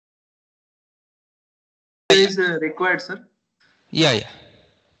is required, sir? Yeah.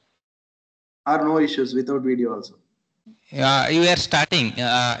 Or no issues without video also? You are starting.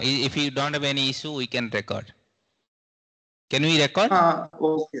 If you don't have any issue, we can record. Can we record?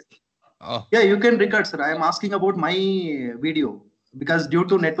 Okay. Oh. Yeah, you can record, sir. I am asking about my video because due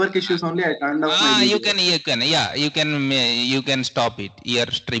to network issues only I turned off my video. You can stop it. You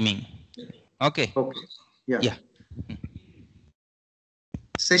are streaming. Okay. Okay. Yeah. Yeah.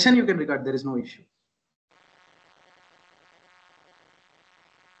 Session you can record. There is no issue.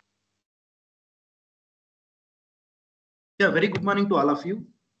 Yeah. Very good morning to all of you.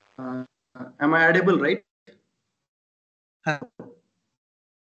 Am I audible, right?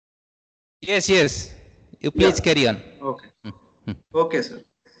 Yes. You please carry on. Okay. Okay, sir.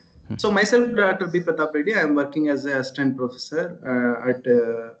 So myself, Dr. B. Prathap Reddy, I am working as an assistant professor at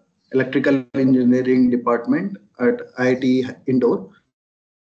Electrical Engineering Department at IIT Indore.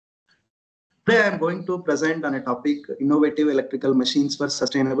 Today I am going to present on a topic, innovative electrical machines for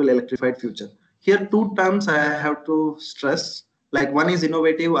sustainable electrified future. Here two terms I have to stress, like one is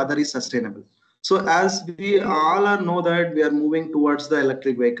innovative, other is sustainable. So as we all know that we are moving towards the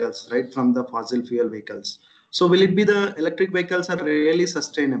electric vehicles, right, from the fossil fuel vehicles. So will it be the electric vehicles are really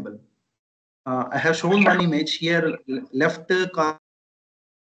sustainable? I have shown one image here, left corner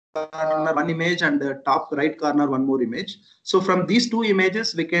one image and the top right corner one more image. So from these two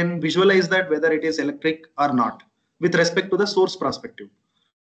images, we can visualize that whether it is electric or not with respect to the source perspective.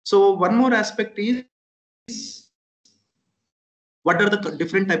 So one more aspect is what are the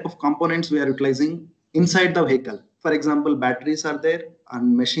different type of components we are utilizing inside the vehicle. For example, batteries are there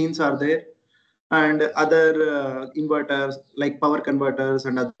and machines are there, and other inverters like power converters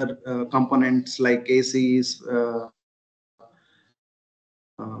and other components like ACs,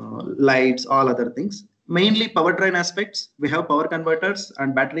 lights, all other things. Mainly powertrain aspects, we have power converters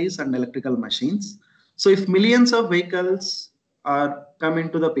and batteries and electrical machines. So if millions of vehicles are come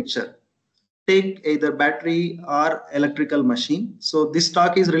into the picture, take either battery or electrical machine. So this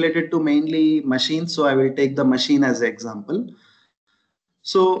talk is related to mainly machines. So I will take the machine as an example.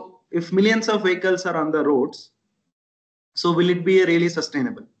 So if millions of vehicles are on the roads, so will it be really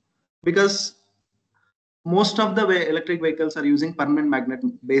sustainable? Because most of the electric vehicles are using permanent magnet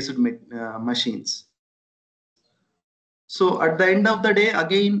based machines. So at the end of the day,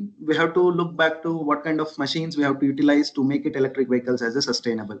 again, we have to look back to what kind of machines we have to utilize to make it electric vehicles as a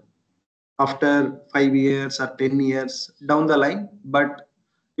sustainable after 5 years or 10 years down the line. But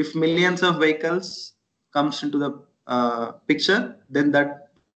if millions of vehicles comes into the picture, then that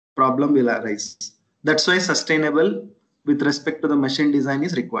problem will arise. That's why sustainable with respect to the machine design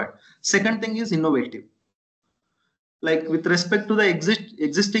is required. Second thing is innovative. Like with respect to the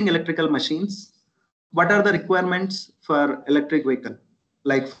existing electrical machines, what are the requirements for electric vehicle?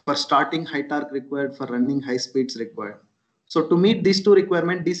 Like for starting high torque required, for running high speeds required. So to meet these two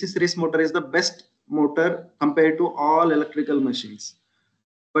requirements, DC series motor is the best motor compared to all electrical machines.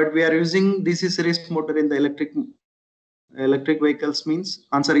 But we are using DC series motor in the electric vehicles means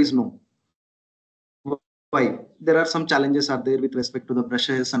answer is no. Why? There are some challenges are there with respect to the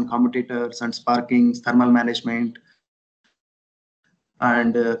brushes and commutators and sparkings, thermal management,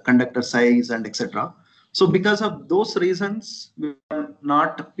 and conductor size and etc. So because of those reasons, we are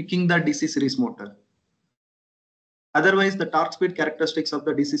not picking the DC series motor. Otherwise, the torque speed characteristics of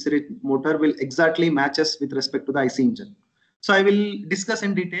the DC series motor will exactly match us with respect to the IC engine. So I will discuss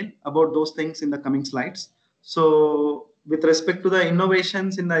in detail about those things in the coming slides. So with respect to the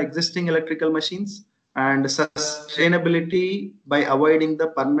innovations in the existing electrical machines and sustainability by avoiding the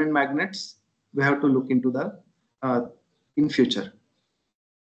permanent magnets, we have to look into the in future.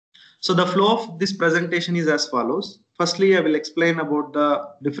 So the flow of this presentation is as follows. Firstly, I will explain about the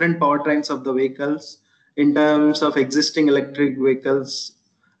different powertrains of the vehicles in terms of existing electric vehicles,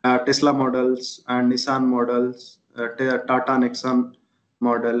 Tesla models and Nissan models, Tata Nexon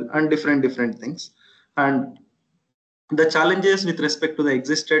model, and different things. And the challenges with respect to the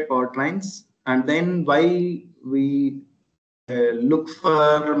existed powertrains, and then why we look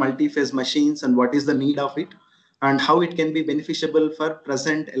for multi-phase machines and what is the need of it, and how it can be beneficiable for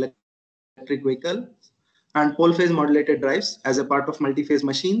present electric vehicle, and pole phase modulated drives as a part of multi-phase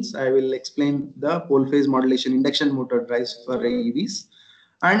machines. I will explain the pole phase modulation induction motor drives for EVs,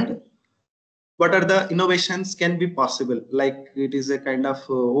 and what are the innovations can be possible. Like it is a kind of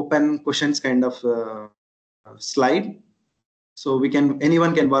open questions kind of slide. So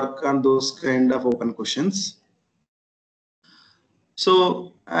anyone can work on those kind of open questions.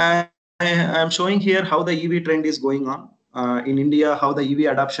 So I am showing here how the EV trend is going on. In India, how the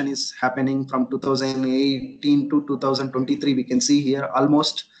EV adoption is happening from 2018 to 2023. We can see here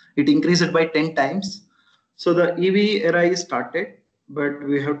almost it increased by 10 times. So the EV era is started, but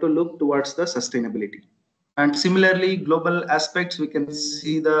we have to look towards the sustainability. And similarly, global aspects, we can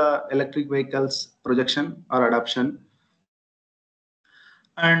see the electric vehicles projection or adoption.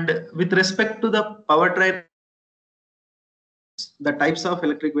 And with respect to the powertrain requirements, the types of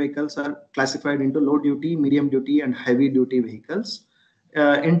electric vehicles are classified into low duty, medium duty, and heavy duty vehicles.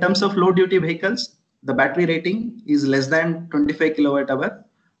 In terms of low duty vehicles, the battery rating is less than 25 kilowatt hour.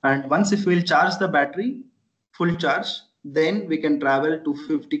 And once if we'll charge the battery, full charge, then we can travel to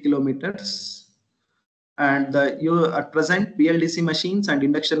 50 kilometers. And at present, BLDC machines and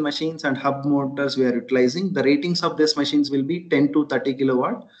induction machines and hub motors we are utilizing. The ratings of these machines will be 10 to 30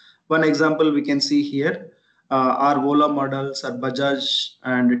 kilowatt. One example we can see here, our Ola models, our Bajaj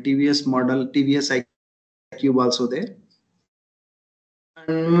and TVS model, TVS iQube also there.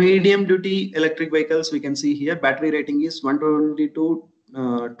 And medium duty electric vehicles, we can see here, battery rating is 120 to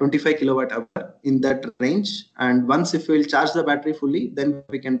 25 kilowatt hour in that range. And once if we'll charge the battery fully, then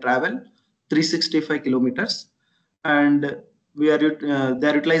we can travel 365 kilometers. And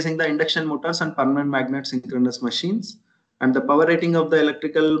they're utilizing the induction motors and permanent magnet synchronous machines. And the power rating of the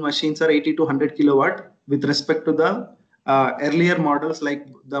electrical machines are 80 to 100 kilowatt with respect to the earlier models, like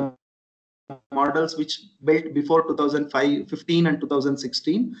the models which built before 2015 and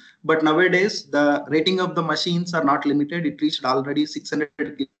 2016. But nowadays, the rating of the machines are not limited. It reached already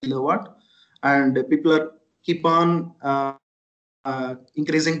 600 kilowatt, and people are keep on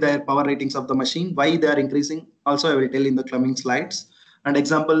increasing their power ratings of the machine. Why they are increasing? Also, I will tell in the coming slides. And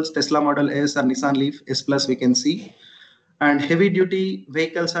examples, Tesla Model S or Nissan Leaf S Plus we can see. And heavy duty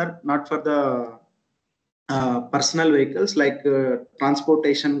vehicles are not for the personal vehicles, like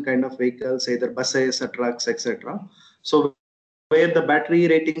transportation kind of vehicles, either buses or trucks, etc. So where the battery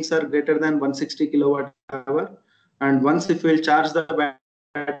ratings are greater than 160 kilowatt hour, and once if we'll charge the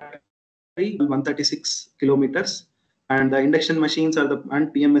battery 136 kilometers, and the induction machines and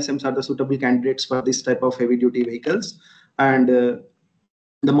PMSMs are the suitable candidates for this type of heavy duty vehicles. And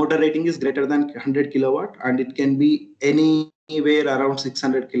the motor rating is greater than 100 kilowatt, and it can be anywhere around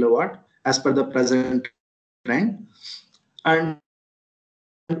 600 kilowatt as per the present trend. And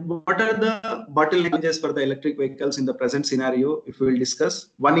what are the bottlenecks for the electric vehicles in the present scenario? If we will discuss,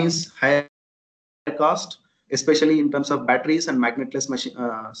 one is higher cost, especially in terms of batteries and magnet-based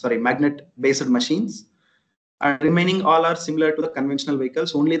machines. And remaining all are similar to the conventional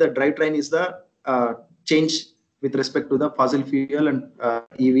vehicles. Only the drivetrain is the change with respect to the fossil fuel and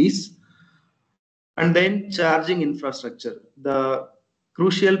EVs. And then charging infrastructure. The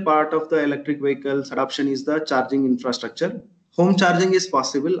crucial part of the electric vehicles adoption is the charging infrastructure. Home charging is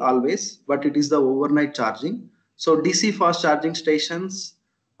possible always, but it is the overnight charging. So DC fast charging stations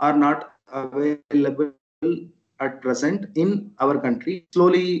are not available at present in our country.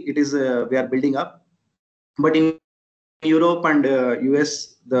 Slowly, it is we are building up. But in Europe and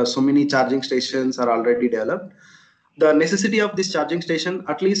US, so many charging stations are already developed. The necessity of this charging station,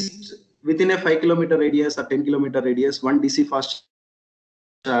 at least within a 5-kilometer radius or 10-kilometer radius, one DC fast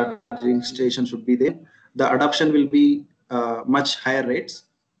charging station should be there. The adoption will be much higher rates,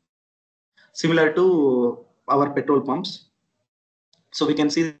 similar to our petrol pumps. So we can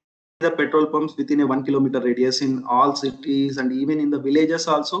see the petrol pumps within a 1-kilometer radius in all cities, and even in the villages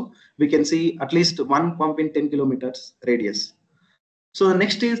also, we can see at least one pump in 10 kilometers radius. So the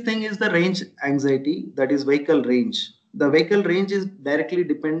next thing is the range anxiety, that is vehicle range. The vehicle range is directly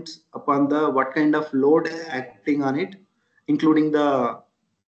depends upon the what kind of load acting on it, including the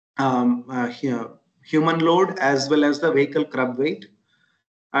human load as well as the vehicle curb weight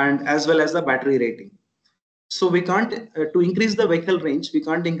and as well as the battery rating. So we can't to increase the vehicle range, we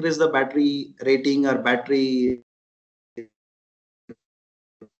can't increase the battery rating or battery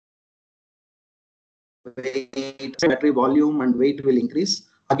weight. Battery volume and weight will increase.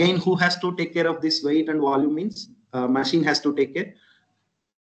 Again, who has to take care of this weight and volume means machine has to take care.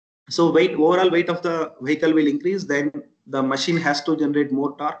 So overall weight of the vehicle will increase, then the machine has to generate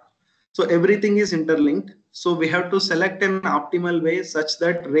more torque. So everything is interlinked. So we have to select an optimal way such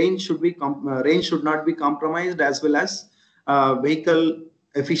that range should not be compromised, as well as vehicle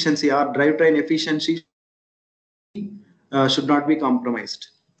efficiency or drivetrain efficiency should not be compromised.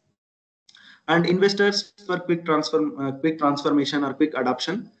 And investors for quick transformation or quick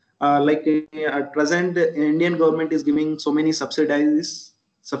adoption. Like at present, Indian government is giving so many subsidies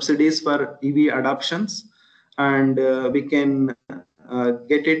for EV adoptions, and we can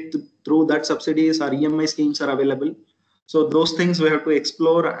get it through that subsidies, or EMI schemes are available. So those things we have to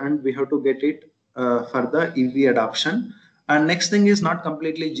explore, and we have to get it for the EV adoption. And next thing is not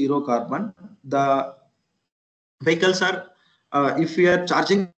completely zero carbon. The vehicles are, if we are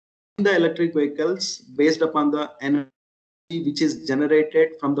charging the electric vehicles based upon the energy which is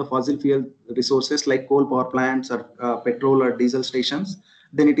generated from the fossil fuel resources like coal power plants or petrol or diesel stations,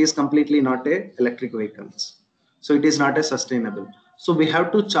 then it is completely not a electric vehicles. So it is not a sustainable. So we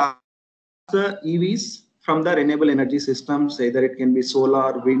have to charge the EVs from the renewable energy systems, either it can be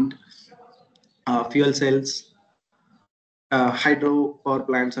solar, wind, fuel cells, hydro power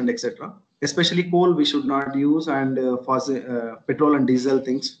plants, and etc. Especially coal, we should not use, and petrol and diesel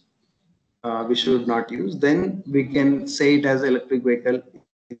things we should not use. Then we can say it as electric vehicle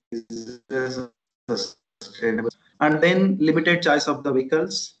is sustainable. And then limited choice of the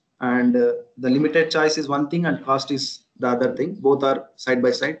vehicles, and the limited choice is one thing, and cost is the other thing. Both are side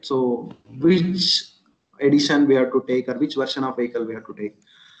by side. So which edition we have to take, or which version of vehicle we have to take.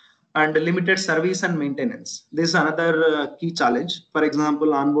 And limited service and maintenance. This is another key challenge. For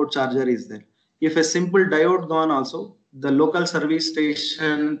example, onboard charger is there. If a simple diode gone also, the local service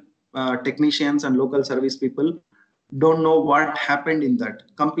station technicians and local service people don't know what happened in that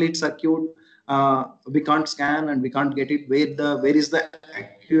complete circuit. We can't scan and we can't get it where is the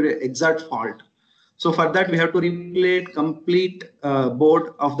accurate exact fault. So for that we have to replace complete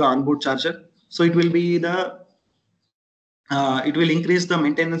board of the onboard charger. So it will be it will increase the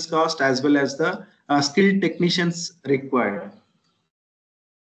maintenance cost as well as the skilled technicians required.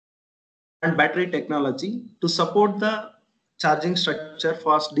 And battery technology to support the charging structure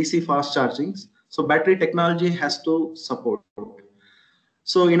fast DC fast chargings. So battery technology has to support.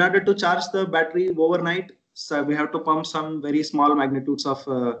 So in order to charge the battery overnight, so we have to pump some very small magnitudes of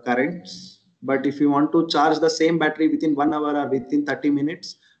currents. But if you want to charge the same battery within 1 hour or within 30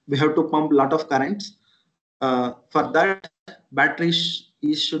 minutes, we have to pump a lot of currents. For that, battery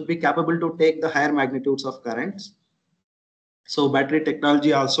should be capable to take the higher magnitudes of currents. So battery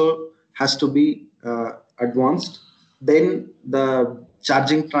technology also has to be advanced. Then the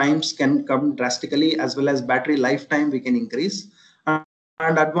charging times can come drastically, as well as battery lifetime we can increase, and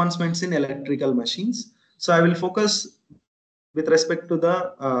advancements in electrical machines. So I will focus with respect to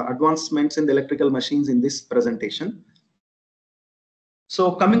the advancements in the electrical machines in this presentation.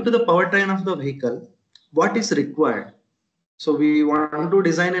 So coming to the powertrain of the vehicle, what is required? So we want to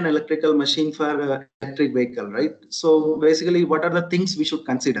design an electrical machine for electric vehicle, right? So basically, what are the things we should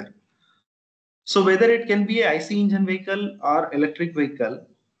consider? So whether it can be a IC engine vehicle or electric vehicle,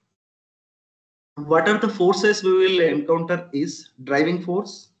 what are the forces we will encounter is driving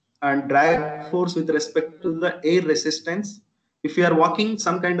force and drag force with respect to the air resistance. If you are walking,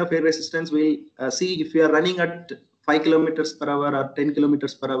 some kind of air resistance, we'll see if you are running at 5 kilometers per hour or 10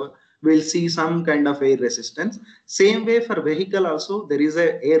 kilometers per hour, we'll see some kind of air resistance. Same way for vehicle also, there is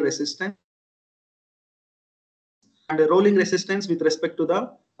a air resistance and a rolling resistance with respect to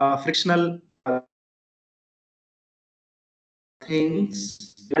the frictional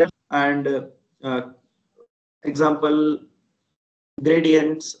things, and example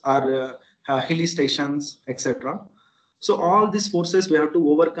gradients or hilly stations, etc. So all these forces we have to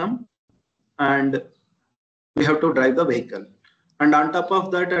overcome, and we have to drive the vehicle. And on top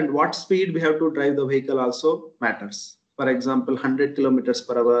of that, and what speed we have to drive the vehicle also matters. For example, 100 kilometers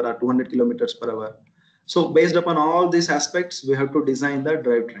per hour or 200 kilometers per hour. So based upon all these aspects, we have to design the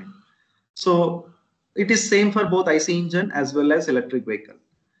drivetrain. So it is same for both IC engine as well as electric vehicle.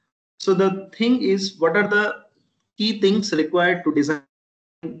 So the thing is, what are the key things required to design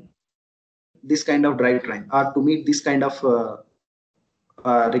this kind of drivetrain or to meet this kind of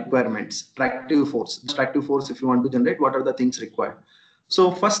requirements? Tractive force, if you want to generate, what are the things required?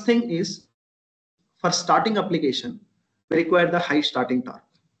 So first thing is, for starting application, we require the high starting torque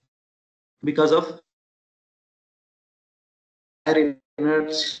because of higher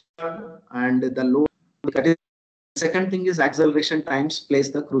inertia and the low. Second thing is acceleration times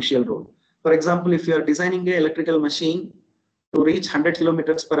plays the crucial role. For example, if you are designing an electrical machine to reach 100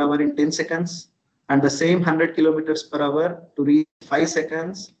 kilometers per hour in 10 seconds, and the same 100 kilometers per hour to reach 5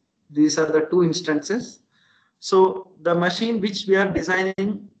 seconds, these are the two instances. So the machine which we are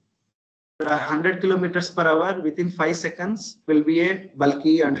designing 100 kilometers per hour within 5 seconds will be a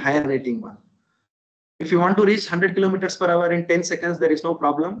bulky and higher rating one. If you want to reach 100 kilometers per hour in 10 seconds, there is no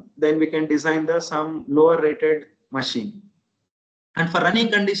problem. Then we can design some lower rated machine. And for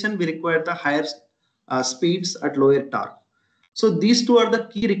running condition, we require the higher speeds at lower torque. So these two are the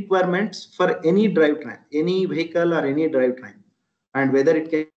key requirements for any drivetrain, any vehicle or any drivetrain, and whether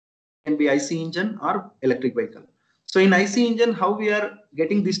it can be IC engine or electric vehicle. So in IC engine, how we are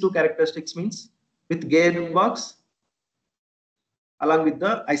getting these two characteristics means with gearbox along with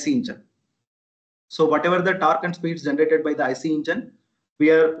the IC engine. So whatever the torque and speeds generated by the IC engine, we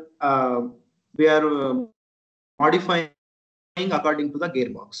are modifying according to the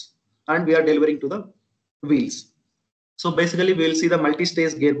gearbox. and we are delivering to the wheels. So basically we will see the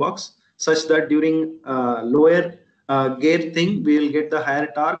multi-stage gearbox such that during lower gear thing we will get the higher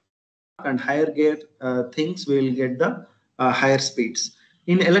torque, and higher gear things we will get the higher speeds.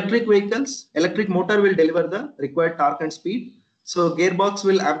 In electric vehicles, electric motor will deliver the required torque and speed. So gearbox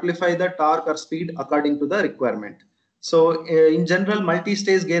will amplify the torque or speed according to the requirement. So in general,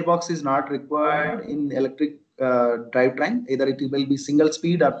 multi-stage gearbox is not required in electric drivetrain. Either it will be single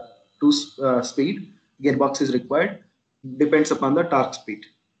speed or two speed gearbox is required, depends upon the torque speed.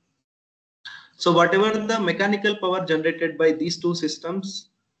 So whatever the mechanical power generated by these two systems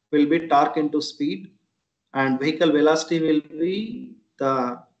will be torque into speed, and vehicle velocity will be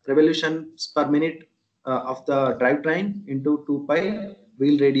the revolutions per minute of the drivetrain into 2 pi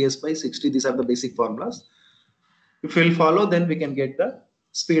wheel radius by 60. These are the basic formulas. If we'll follow, then we can get the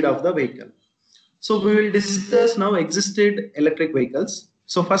speed of the vehicle. So we will discuss now existed electric vehicles.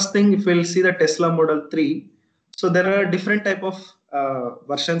 So first thing, if we'll see the Tesla Model 3, so there are different type of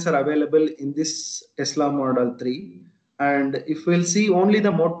versions are available in this Tesla Model 3. And if we'll see only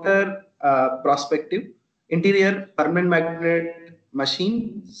the motor perspective, interior permanent magnet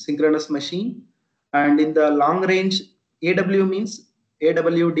machine, synchronous machine, and in the long range,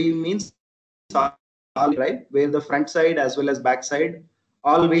 AWD means all drive, where the front side as well as back side,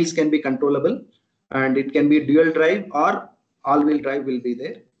 all wheels can be controllable, and it can be dual drive or all wheel drive will be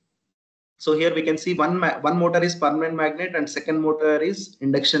there. So here we can see one motor is permanent magnet and second motor is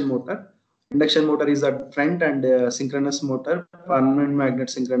induction motor. Induction motor is at front, and synchronous motor, permanent magnet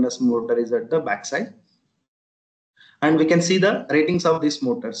synchronous motor is at the back side. And we can see the ratings of these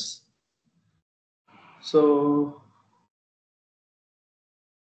motors. So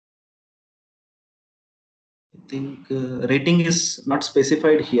I think rating is not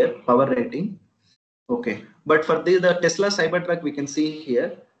specified here, power rating. Okay, but for the Tesla Cybertruck, we can see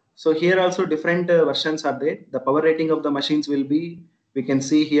here. So here also different versions are there. The power rating of the machines will be, we can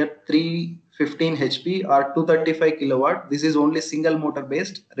see here 315 HP or 235 kilowatt. This is only single motor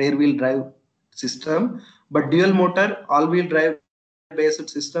based rear wheel drive system, but dual motor all wheel drive based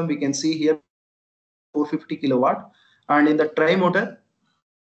system, we can see here 450 kilowatt. And in the tri motor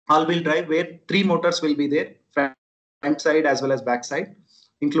all wheel drive, where three motors will be there, front side as well as back side,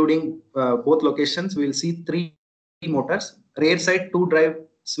 including both locations, we will see three motors. Rear side, two drives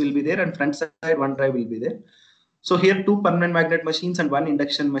will be there, and front side, one drive will be there. So here, two permanent magnet machines and one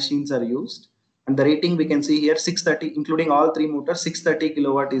induction machines are used. And the rating we can see here 630, including all three motors, 630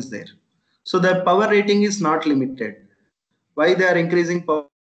 kilowatt is there. So the power rating is not limited. Why they are increasing power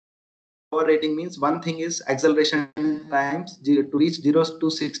rating means one thing is acceleration times to reach 0 to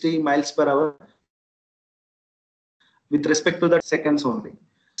 60 miles per hour with respect to the seconds only.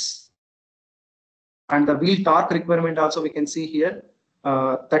 And the wheel torque requirement also we can see here,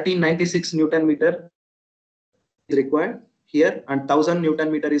 1396 Newton meter is required here, and 1000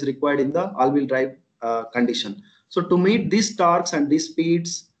 Newton meter is required in the all-wheel drive condition. So to meet these torques and these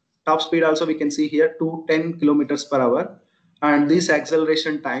speeds, top speed also we can see here 210 kilometers per hour, and these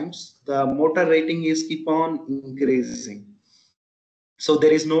acceleration times, the motor rating is keep on increasing. So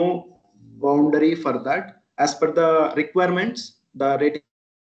there is no boundary for that. As per the requirements, the rating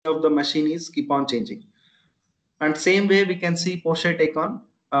of the machine is keep on changing. And same way we can see Porsche Taycan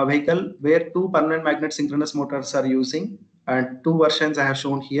vehicle where two permanent magnet synchronous motors are using, and two versions I have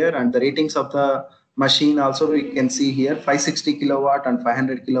shown here, and the ratings of the machine also we can see here 560 kilowatt and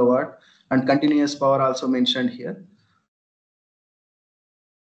 500 kilowatt, and continuous power also mentioned here.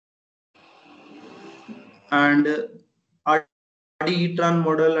 And Audi e-tron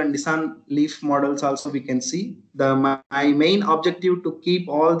model and Nissan Leaf models also we can see. My main objective to keep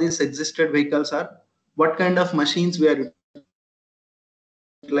all these existed vehicles are what kind of machines we are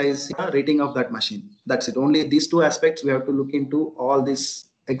utilizing, the rating of that machine. That's it. Only these two aspects we have to look into all these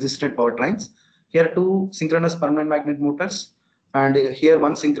existed powertrains. Here two synchronous permanent magnet motors, and here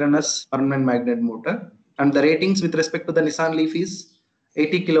one synchronous permanent magnet motor. And the ratings with respect to the Nissan Leaf is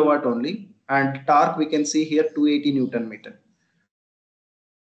 80 kilowatt only, and torque we can see here 280 Newton meter.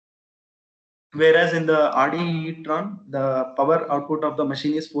 Whereas in the Audi e-tron, the power output of the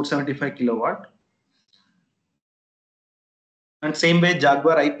machine is 475 kilowatt. And same way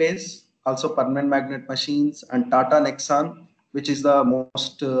Jaguar I-Pace, also permanent magnet machines, and Tata Nexon, which is the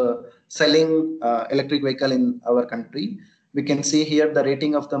most selling electric vehicle in our country. We can see here the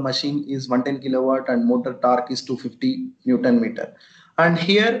rating of the machine is 110 kilowatt and motor torque is 250 Newton meter. And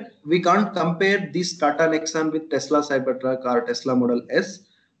here we can't compare this Tata Nexon with Tesla Cybertruck or Tesla Model S,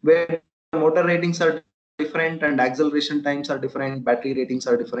 where motor ratings are different and acceleration times are different, battery ratings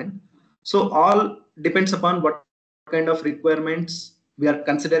are different. So all depends upon what kind of requirements we are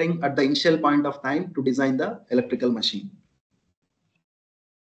considering at the initial point of time to design the electrical machine.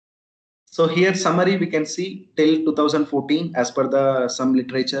 So here summary we can see till 2014 as per the some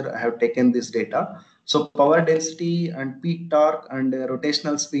literature I have taken this data. So power density and peak torque and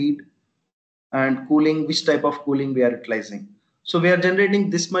rotational speed and cooling, which type of cooling we are utilizing. So we are generating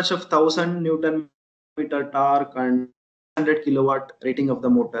this much of 1000 Newton meter torque and 100 kilowatt rating of the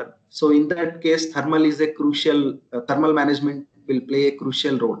motor. So in that case, thermal is a crucial, thermal management will play a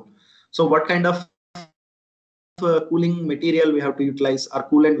crucial role. So what kind of cooling material we have to utilize or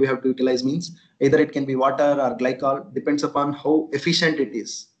coolant we have to utilize means either it can be water or glycol, depends upon how efficient it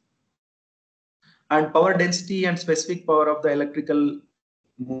is. And power density and specific power of the electrical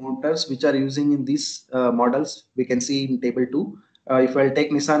motors which are using in these models we can see in table 2. If I'll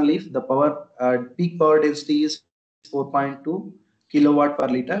take Nissan Leaf, the power peak power density is 4.2 kilowatt per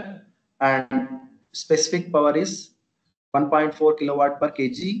liter and specific power is 1.4 kilowatt per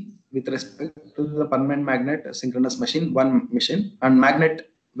kg with respect to the permanent magnet synchronous machine, one machine, and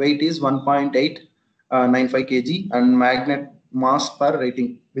magnet weight is 1.895 kg and magnet mass per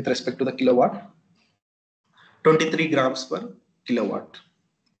rating with respect to the kilowatt 23 grams per kilowatt.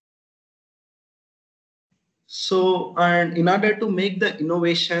 So, and in order to make the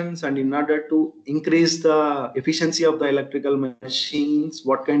innovations and in order to increase the efficiency of the electrical machines,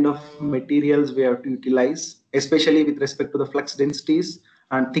 what kind of materials we have to utilize, especially with respect to the flux densities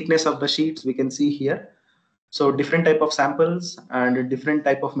and thickness of the sheets, we can see here. So different type of samples and different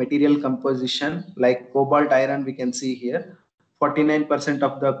type of material composition like cobalt iron, we can see here. 49%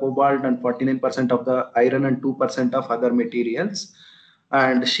 of the cobalt and 49% of the iron and 2% of other materials.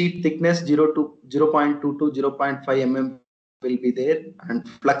 And sheet thickness 0 to 0.2 to 0.5 mm will be there, and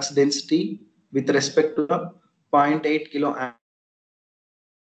flux density with respect to the 0.8 kilo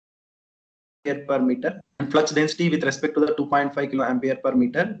ampere per meter, and flux density with respect to the 2.5 kilo ampere per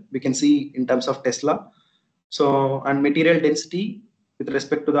meter we can see in terms of Tesla. So, and material density with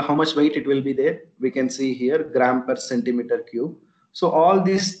respect to the how much weight it will be there we can see here gram per centimeter cube. So all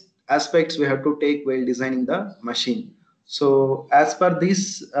these aspects we have to take while designing the machine. So as per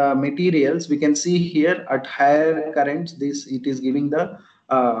these materials, we can see here at higher currents, it is giving the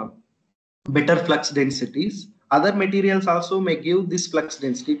better flux densities. Other materials also may give this flux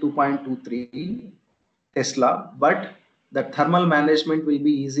density 2.23 Tesla, but the thermal management will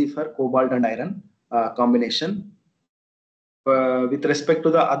be easy for cobalt and iron combination. With respect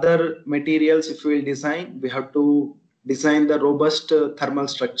to the other materials, if we will design, we have to design the robust thermal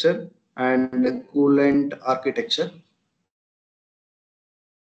structure and coolant architecture.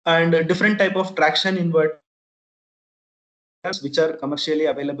 And different type of traction inverters which are commercially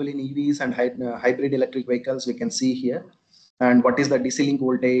available in EVs and hybrid electric vehicles we can see here, and what is the DC link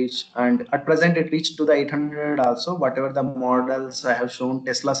voltage, and at present it reached to the 800 also, whatever the models I have shown,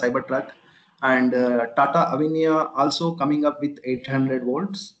 Tesla Cybertruck and Tata Avinia also coming up with 800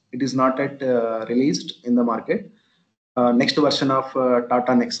 volts. It is not yet released in the market. Next version of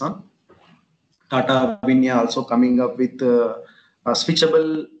Tata Nexon. Tata Avinia also coming up with a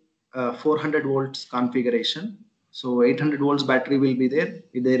switchable 400 volts configuration. So 800 volts battery will be there.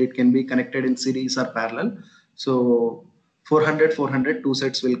 Either it can be connected in series or parallel. So 400, two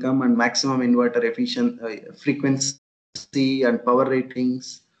sets will come, and maximum inverter efficient frequency and power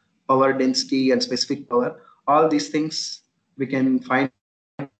ratings, power density and specific power. All these things we can find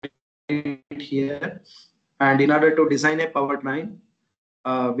here. And in order to design a powertrain,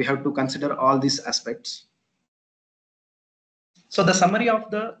 we have to consider all these aspects. So the summary of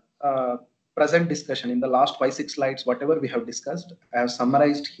the present discussion in the last 5-6 slides, whatever we have discussed, I have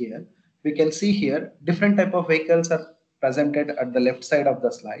summarized here. We can see here different type of vehicles are presented at the left side of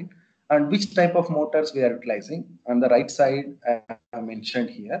the slide, and which type of motors we are utilizing on the right side I have mentioned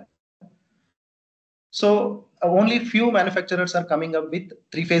here. So only few manufacturers are coming up with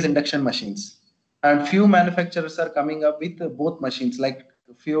 3-phase induction machines, and few manufacturers are coming up with both machines. Like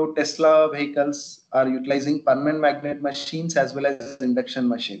few Tesla vehicles are utilizing permanent magnet machines as well as induction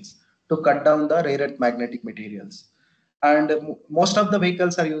machines to cut down the rare earth magnetic materials. And most of the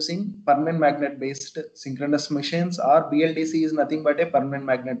vehicles are using permanent magnet based synchronous machines, or BLDC is nothing but a permanent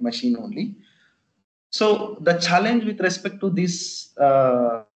magnet machine only. So the challenge with respect to this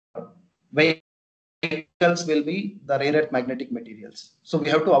vehicles will be the rare earth magnetic materials. So we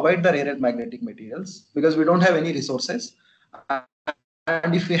have to avoid the rare earth magnetic materials because we don't have any resources.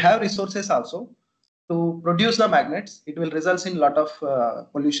 And if we have resources also to produce the magnets, it will result in a lot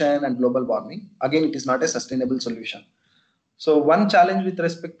of pollution and global warming. Again, it is not a sustainable solution. So one challenge with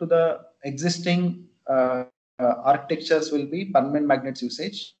respect to the existing architectures will be permanent magnets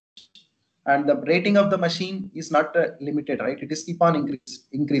usage. and the rating of the machine is not limited, right? It is keep on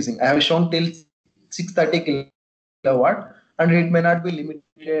increasing. I have shown till 630 kilowatt, and it may not be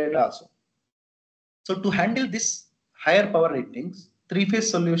limited also. So to handle this higher power ratings, three-phase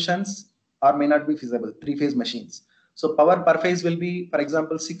solutions are may not be feasible, three-phase machines. So power per phase will be, for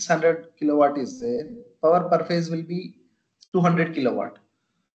example, 600 kilowatt is there. Power per phase will be 200 kilowatt.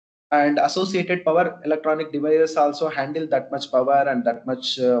 And associated power electronic devices also handle that much power and that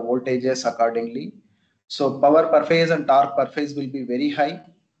much voltages accordingly. So power per phase and torque per phase will be very high,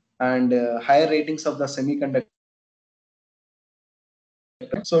 and higher ratings of the semiconductor.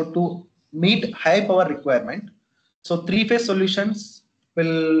 So to meet high power requirement, so three-phase solutions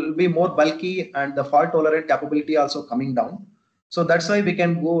will be more bulky and the fault tolerant capability also coming down. So that's why we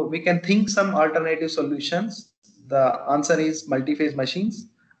can think some alternative solutions. The answer is multi-phase machines.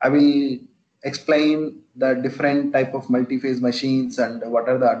 I will explain the different type of multi-phase machines and what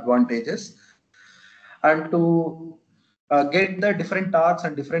are the advantages. And to get the different torques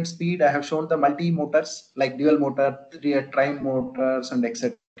and different speed, I have shown the multi-motors like dual motor, tri motors, and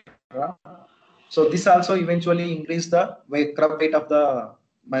etc. So this also eventually increase the curb weight of the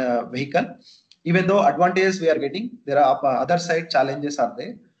vehicle. Even though advantages we are getting, there are other side challenges are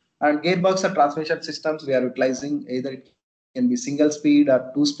there. And gearbox or transmission systems we are utilizing, either it can be single speed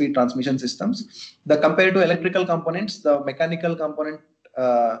or two-speed transmission systems. The compared to electrical components, the mechanical component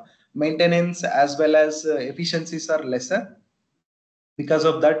maintenance as well as efficiencies are lesser. Because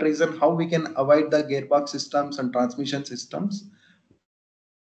of that reason, how we can avoid the gearbox systems and transmission systems,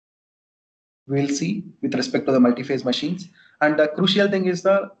 we'll see with respect to the multi-phase machines. And the crucial thing is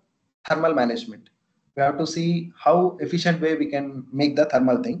the thermal management. We have to see how efficient way we can make the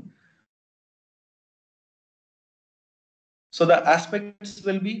thermal thing. So the aspects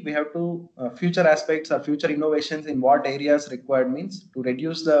will be, we have to future aspects or future innovations in what areas required means to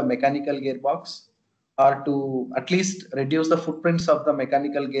reduce the mechanical gearbox, or to at least reduce the footprints of the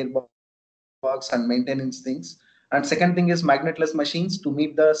mechanical gearbox and maintenance things. And second thing is magnetless machines to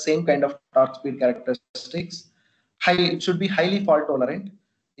meet the same kind of torque speed characteristics. It should be highly fault tolerant,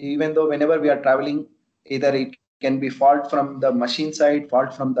 even though whenever we are traveling, either it can be fault from the machine side,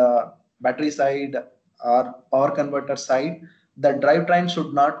 fault from the battery side, or power converter side. The drivetrain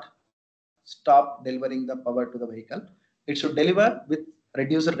should not stop delivering the power to the vehicle. It should deliver with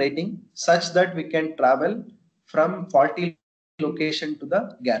reduced rating such that we can travel from faulty location to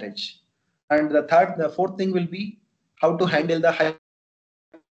the garage. And the fourth thing will be how to handle the high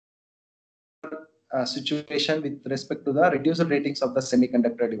situation with respect to the reduced ratings of the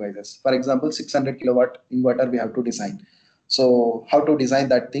semiconductor devices. For example, 600 kilowatt inverter we have to design. So how to design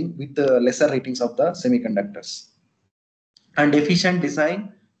that thing with the lesser ratings of the semiconductors. And efficient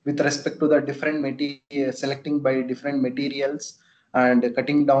design with respect to the different material, selecting by different materials and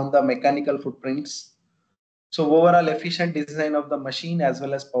cutting down the mechanical footprints. So overall efficient design of the machine as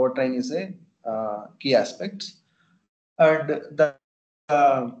well as powertrain is a key aspect. And the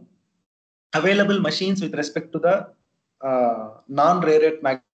available machines with respect to the non-rare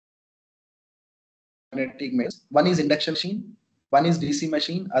magnetic metals. One is induction machine, one is DC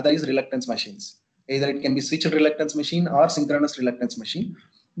machine, other is reluctance machines. Either it can be switched reluctance machine or synchronous reluctance machine.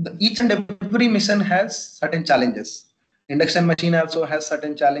 Each and every machine has certain challenges. Induction machine also has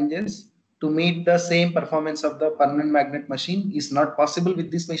certain challenges. To meet the same performance of the permanent magnet machine is not possible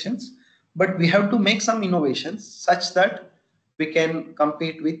with these machines, but we have to make some innovations such that we can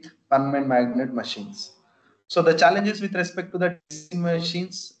compete with permanent magnet machines. So the challenges with respect to the DC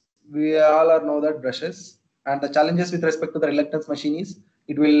machines, we all know that brushes, and the challenges with respect to the reluctance machine is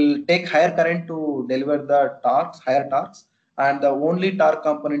it will take higher current to deliver the torques, higher torques, and the only torque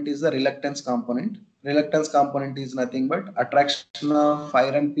component is the reluctance component. Reluctance component is nothing but attraction of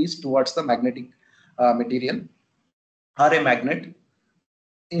iron piece towards the magnetic material or a magnet.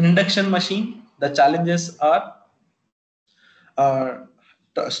 In induction machine, the challenges are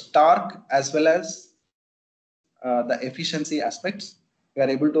torque as well as the efficiency aspects. We are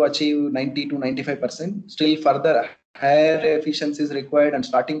able to achieve 90 to 95%. Still further higher efficiency is required, and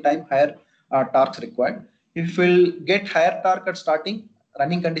starting time higher torques required. If we'll get higher torque at starting,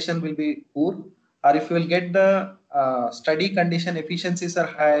 running condition will be poor. Or if we will get the steady condition efficiencies are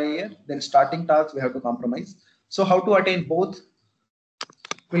higher, then starting torques we have to compromise. So how to attain both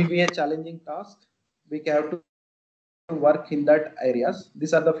will be a challenging task. We have to work in that areas.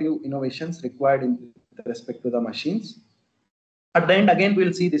 These are the few innovations required in respect to the machines. At the end, again,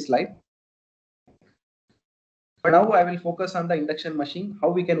 we'll see this slide. But now I will focus on the induction machine, how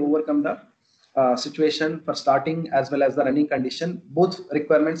we can overcome the situation for starting as well as the running condition. Both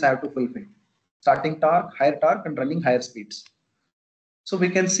requirements I have to fulfill. Starting torque, higher torque, and running higher speeds. So we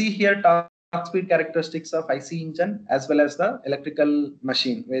can see here torque torque speed characteristics of IC engine as well as the electrical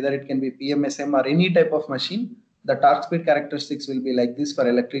machine, whether it can be PMSM or any type of machine, the torque speed characteristics will be like this for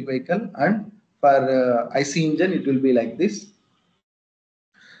electric vehicle, and for IC engine it will be like this.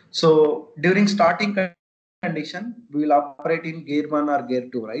 So during starting condition, we will operate in gear 1 or gear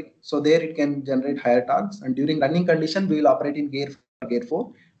 2, right? So there it can generate higher torques, and during running condition, we will operate in gear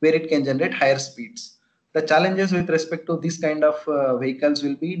 4, where it can generate higher speeds. The challenges with respect to this kind of vehicles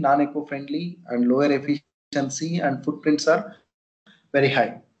will be non-eco-friendly and lower efficiency, and footprints are very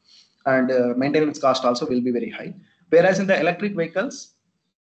high, and maintenance cost also will be very high. Whereas in the electric vehicles,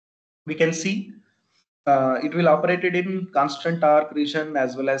 we can see it will operated in constant torque region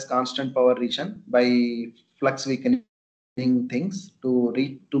as well as constant power region by flux weakening things to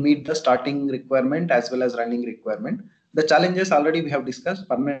meet the starting requirement as well as running requirement. The challenges already we have discussed: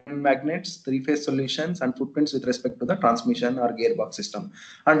 permanent magnets, three-phase solutions, and footprints with respect to the transmission or gearbox system.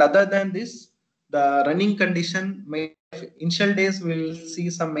 And other than this, the running condition may initial days will see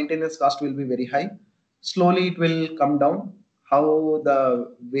some maintenance cost will be very high. Slowly it will come down. How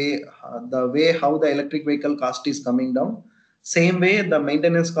the way how the electric vehicle cost is coming down, same way the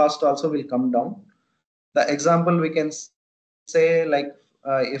maintenance cost also will come down. The example we can say, like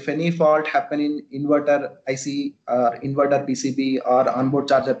if any fault happen in inverter IC or inverter PCB or onboard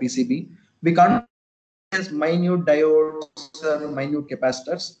charger PCB, we can't as minute diodes or minute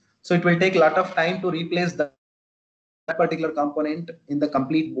capacitors. So it will take a lot of time to replace that particular component in the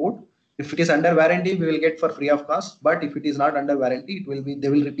complete board. If it is under warranty, we will get for free of cost. But if it is not under warranty, it will be they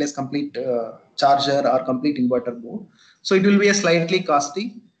will replace complete charger or complete inverter board. So it will be a slightly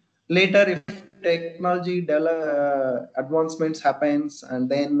costly. Later, if technology advancements happens, and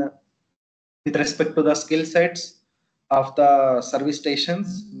then with respect to the skill sets of the service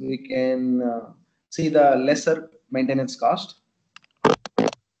stations, we can see the lesser maintenance cost.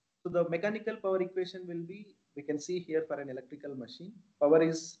 So the mechanical power equation will be, we can see here for an electrical machine, power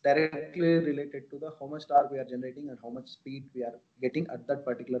is directly related to the how much torque we are generating and how much speed we are getting at that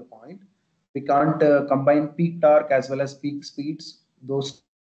particular point. We can't combine peak torque as well as peak speeds. Those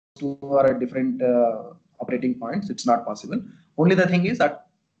two are at different operating points. It's not possible. Only the thing is that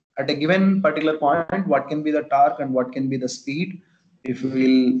at a given particular point, what can be the torque and what can be the speed. If we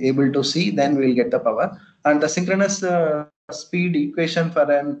will able to see, then we will get the power. And the synchronous speed equation for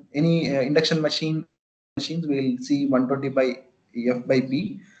any induction machines, we will see 120 by F by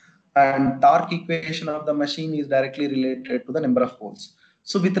P, and torque equation of the machine is directly related to the number of poles.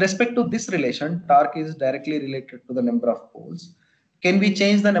 So with respect to this relation, torque is directly related to the number of poles. Can we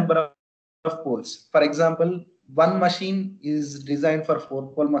change the number of poles? For example, one machine is designed for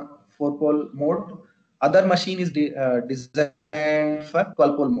four pole mode. Other machine is designed for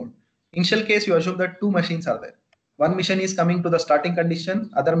 12 pole mode. Initial case, you assume that two machines are there. One machine is coming to the starting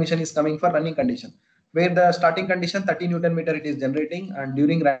condition, other machine is coming for running condition. Where the starting condition 30 Newton meter it is generating, and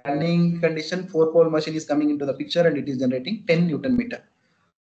during running condition 4-pole machine is coming into the picture and it is generating 10 Newton meter.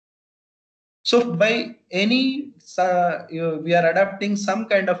 So by any we are adapting some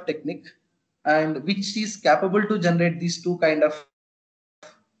kind of technique, and which is capable to generate these two kind of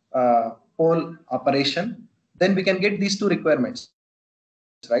pole operation, then we can get these two requirements,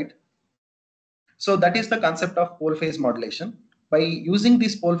 right? So that is the concept of pole phase modulation. By using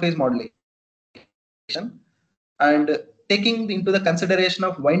this pole phase modulation and taking into the consideration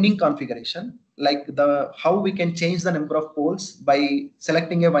of winding configuration, like how we can change the number of poles by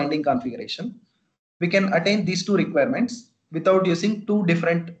selecting a winding configuration, we can attain these two requirements without using two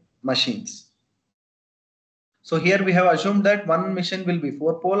different machines. So here we have assumed that one machine will be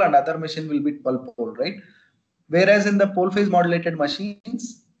 4-pole and other machine will be 12-pole, right? Whereas in the pole phase modulated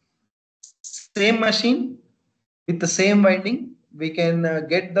machines, same machine with the same winding, we can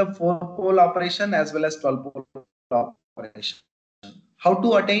get the 4-pole operation as well as 12-pole operation. How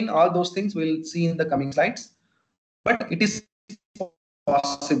to attain all those things we'll see in the coming slides, but it is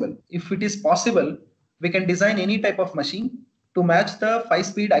possible. If it is possible, we can design any type of machine to match the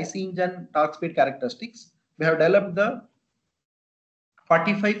 5-speed IC engine torque speed characteristics. We have developed the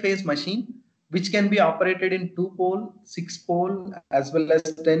 45-phase machine, which can be operated in 2-pole, 6-pole, as well as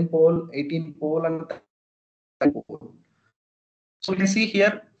 10-pole, 18-pole, and 30-pole. So you can see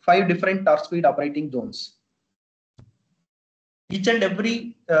here 5 different torque speed operating zones. Each and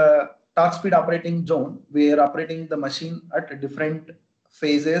every torque speed operating zone, we are operating the machine at different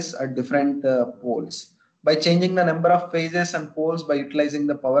phases at different poles. By changing the number of phases and poles by utilizing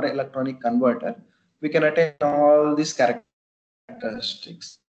the power electronic converter, we can attain all these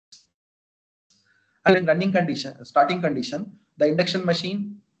characteristics. And in running condition, starting condition, the induction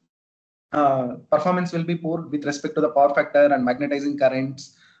machine performance will be poor with respect to the power factor and magnetizing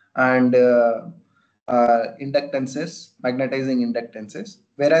currents and inductances, magnetizing inductances.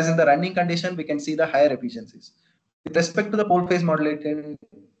 Whereas in the running condition, we can see the higher efficiencies. With respect to the pole phase modulated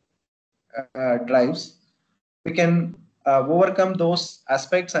drives, we can overcome those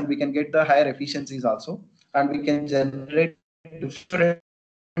aspects and we can get the higher efficiencies also, and we can generate different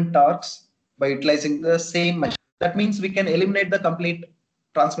torques by utilizing the same machine. That means we can eliminate the complete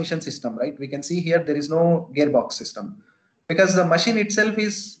transmission system, right? We can see here there is no gearbox system because the machine itself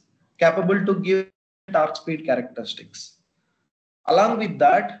is capable to give torque speed characteristics. Along with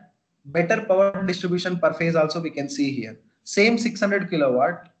that, better power distribution per phase also we can see here. Same 600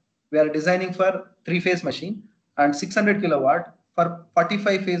 kilowatt, we are designing for 3-phase machine, and 600 kilowatt for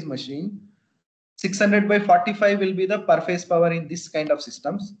 45 phase machine. 600 by 45 will be the per phase power in this kind of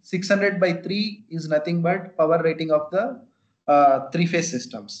systems. 600 by 3 is nothing but power rating of the 3-phase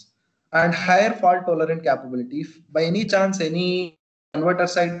systems. And higher fault tolerant capability. If by any chance any converter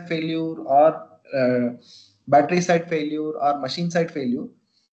side failure or battery side failure or machine side failure,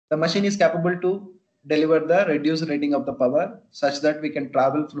 the machine is capable to deliver the reduced rating of the power such that we can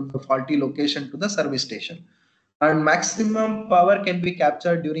travel from the faulty location to the service station. And maximum power can be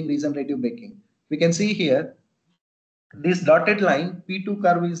captured during regenerative braking. We can see here, this dotted line, P2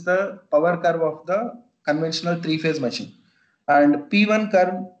 curve is the power curve of the conventional 3-phase machine. And P1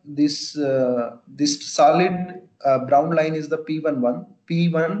 curve, this solid brown line is the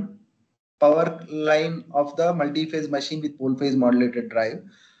P1 power line of the multi-phase machine with pole phase modulated drive.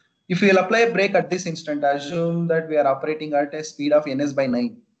 If we will apply a brake at this instant, assume that we are operating at a speed of ns by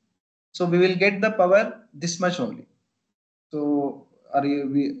 9. So we will get the power this much only. So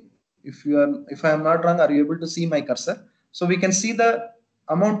if I am not wrong, are you able to see my cursor? So we can see the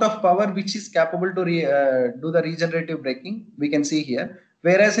amount of power which is capable to do the regenerative braking. We can see here.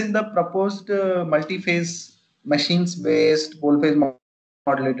 Whereas in the proposed multi-phase machines based pole phase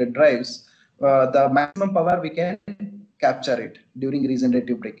modulated drives, the maximum power we can capture it during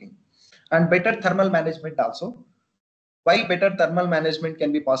regenerative braking. And better thermal management also. Why better thermal management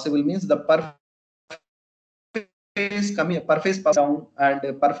can be possible means the per phase power down, and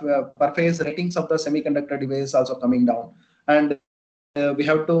per phase ratings of the semiconductor device also coming down, and we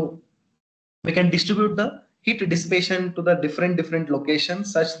can distribute the heat dissipation to the different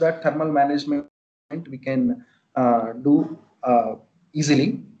locations such that thermal management we can do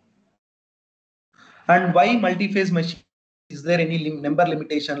easily. And why multi-phase machine? Is there any number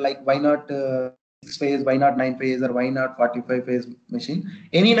limitation, like why not 6-phase, why not 9-phase, or why not 45-phase machine?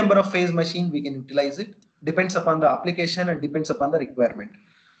 Any number of phase machine we can utilize it. Depends upon the application and depends upon the requirement.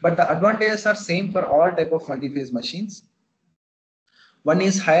 But the advantages are same for all type of multi-phase machines. One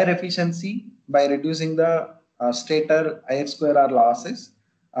is higher efficiency by reducing the stator I2R losses.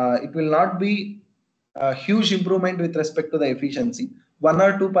 It will not be a huge improvement with respect to the efficiency. 1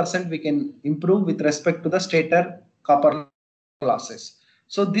 or 2% we can improve with respect to the stator copper losses.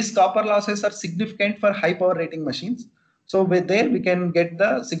 So these copper losses are significant for high power rating machines. So with there we can get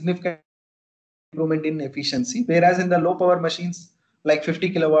the significant improvement in efficiency. Whereas in the low power machines like 50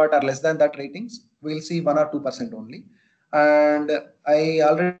 kilowatt or less than that ratings, we'll see 1 or 2% only. And I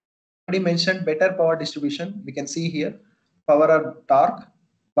already mentioned better power distribution. We can see here power or torque,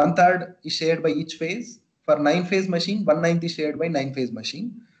 1/3 is shared by each phase. For 9-phase machine, 1/9 is shared by 9-phase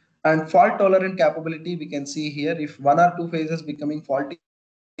machine. And fault tolerant capability, we can see here, if 1 or 2 phases becoming faulty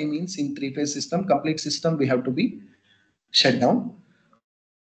means in 3-phase system, complete system we have to be shut down.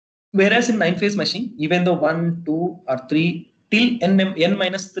 Whereas in 9-phase machine, even though 1, 2 or 3 till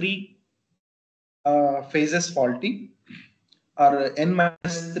n-3 phases faulty, or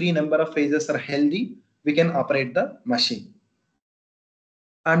n-3 number of phases are healthy, we can operate the machine.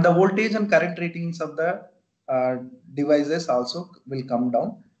 And the voltage and current ratings of the devices also will come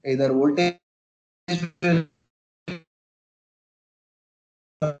down. Either voltage will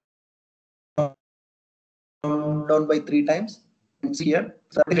come down by 3 times. Here,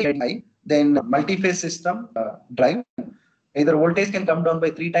 high. Then multi-phase system drive, either voltage can come down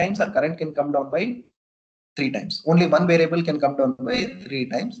by 3 times or current can come down by 3 times. Only one variable can come down by 3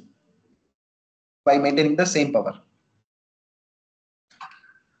 times by maintaining the same power.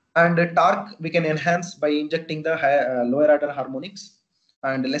 And torque we can enhance by injecting the lower order harmonics,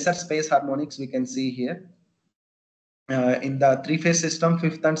 and lesser space harmonics we can see here. In the 3-phase system,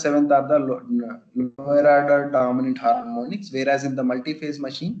 5th and 7th are the lower order dominant harmonics, whereas in the multi-phase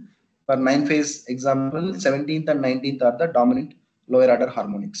machine, for 9-phase example, 17th and 19th are the dominant lower order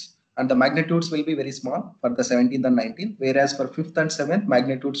harmonics. And the magnitudes will be very small for the 17th and 19th, whereas for 5th and 7th,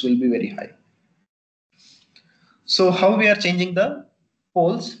 magnitudes will be very high. So how we are changing the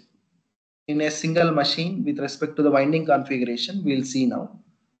poles in a single machine with respect to the winding configuration, we'll see now.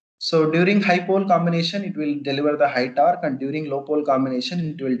 So during high pole combination, it will deliver the high torque, and during low pole combination,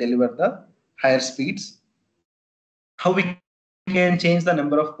 it will deliver the higher speeds. How we can change the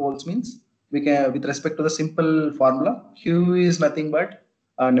number of poles means, we can, with respect to the simple formula, Q is nothing but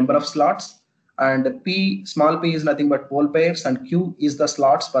number of slots, and P, small p is nothing but pole pairs, and Q is the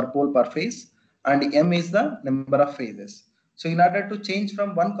slots per pole per phase, and M is the number of phases. So in order to change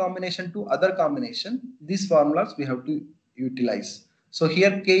from one combination to other combination, these formulas we have to utilize. So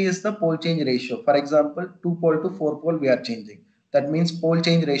here K is the pole change ratio. For example, 2 pole to 4 pole we are changing. That means pole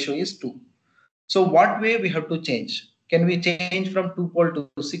change ratio is 2. So what way we have to change? Can we change from 2 pole to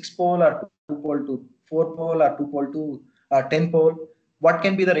 6 pole, or 2 pole to 4 pole, or 2 pole to 10 pole? What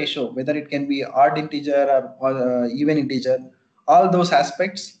can be the ratio? Whether it can be odd integer or even integer. All those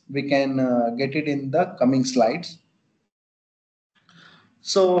aspects we can get it in the coming slides.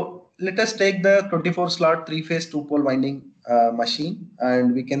 So let us take the 24 slot 3-phase 2-pole winding machine,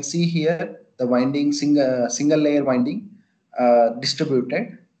 and we can see here the winding single layer winding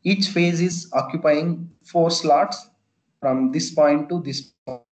distributed. Each phase is occupying 4 slots from this point to this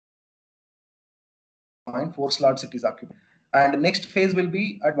point. 4 slots it is occupied. And next phase will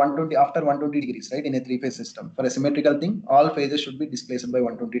be at 120 after 120 degrees, right? In a 3-phase system, for a symmetrical thing, all phases should be displaced by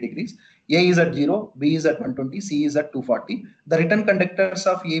 120 degrees. A is at 0, B is at 120, C is at 240. The return conductors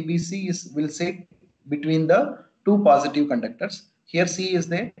of A, B, C will sit between the two positive conductors. Here C is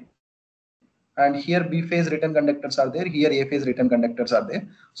there, and here B phase return conductors are there. Here A phase return conductors are there.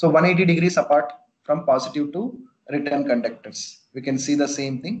 So 180 degrees apart from positive to return conductors. We can see the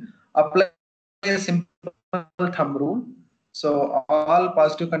same thing. Apply a simple thumb rule. So all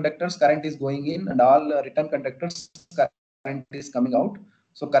positive conductors current is going in, and all return conductors current is coming out.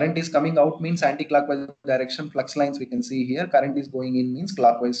 So current is coming out means anti-clockwise direction flux lines we can see here. Current is going in means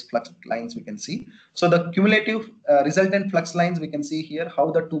clockwise flux lines we can see. So the cumulative resultant flux lines we can see here, how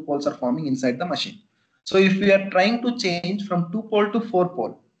the two poles are forming inside the machine. So if we are trying to change from 2 pole to 4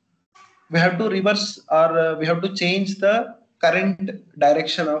 pole, we have to reverse, or we have to change the current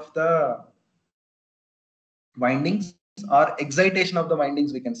direction of the windings, or excitation of the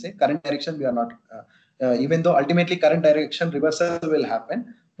windings we can say. Current direction we are not, even though ultimately current direction reversal will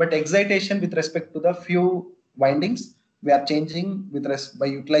happen, but excitation with respect to the few windings we are changing by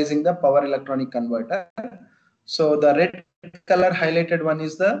utilizing the power electronic converter. So the red color highlighted one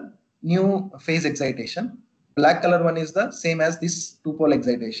is the new phase excitation. Black color one is the same as this 2-pole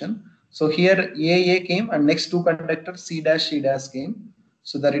excitation. So here AA came, and next two conductors C dash came.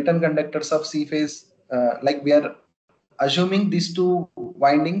 So the return conductors of C phase, like we are assuming these two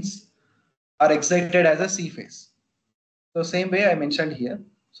windings are excited as a C phase. So same way I mentioned here.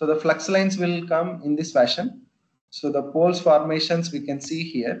 So the flux lines will come in this fashion. So the poles formations we can see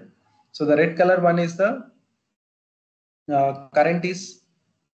here. So the red color one is the current is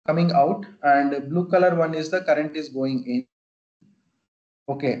coming out, and blue color one is the current is going in.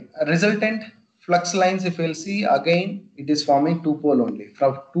 Okay, resultant flux lines, if you'll see again, it is forming 2-pole only.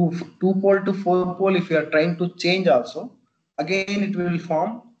 From two pole to 4 pole, if you are trying to change also, again it will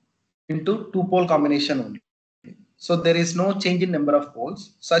form into 2-pole combination only. So there is no change in number of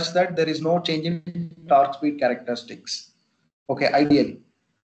poles, such that there is no change in torque speed characteristics. Okay, ideally.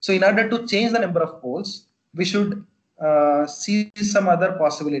 So in order to change the number of poles, we should see some other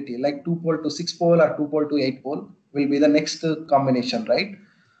possibility, like 2 pole to 6 pole or 2 pole to 8 pole will be the next combination, right?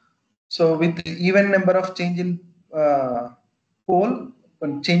 So with even number of change in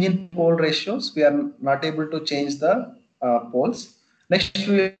change in pole ratios, we are not able to change the poles. Next,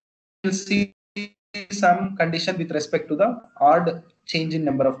 we will see some condition with respect to the odd change in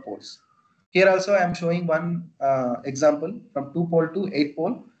number of poles. Here also I am showing one example from 2 pole to 8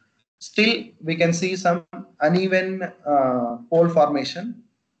 pole. Still we can see some uneven pole formation,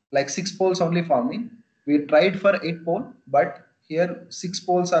 like 6 poles only forming. We tried for 8 pole, but here 6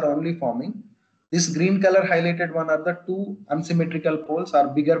 poles are only forming. This green color highlighted one are the 2 unsymmetrical poles, or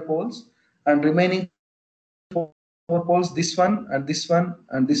bigger poles, and remaining 4 poles, this one and this one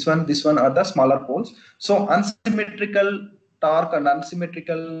and this one are the smaller poles. So unsymmetrical torque and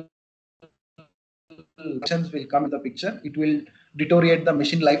unsymmetrical will come in the picture. It will deteriorate the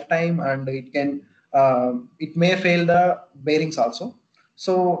machine lifetime, and it may fail the bearings also.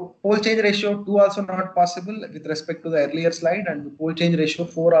 So pole change ratio 2 also not possible with respect to the earlier slide, and pole change ratio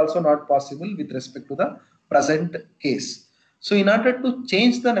 4 also not possible with respect to the present case. So in order to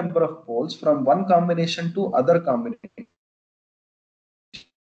change the number of poles from one combination to other combination,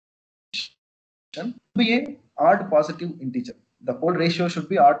 be a odd positive integer. The pole ratio should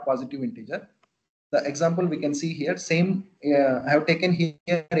be odd positive integer. The example we can see here, same, I have taken here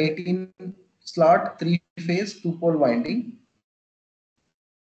 18 slot 3-phase 2-pole winding.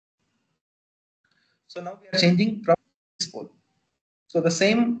 So now we are changing from this pole. So the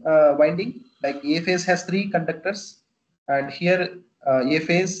same winding, like A phase has 3 conductors, and here A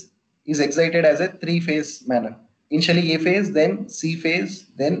phase is excited as a 3-phase manner. Initially A phase, then C phase,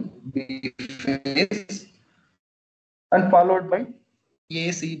 then B phase, and followed by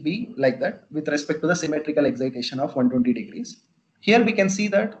A, C, B, like that, with respect to the symmetrical excitation of 120 degrees. Here we can see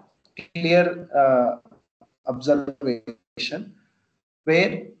that clear observation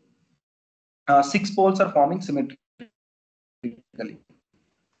where 6 poles are forming symmetrically.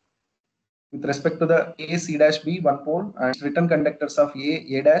 With respect to the A, C dash B, 1 pole, and return conductors of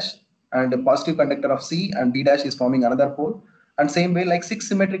A dash, and a positive conductor of C, and B dash is forming another pole. And same way, like 6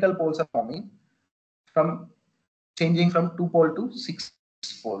 symmetrical poles are forming from changing from 2 pole to 6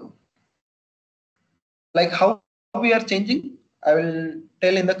 pole. Like how we are changing, I will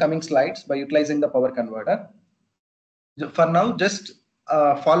tell in the coming slides by utilizing the power converter. For now, just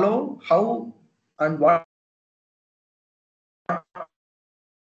follow how and what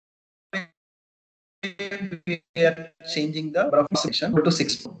we are changing the section to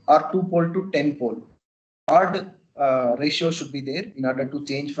 6 pole or 2 pole to 10 pole. Odd ratio should be there in order to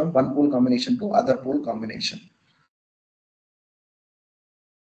change from one pole combination to other pole combination.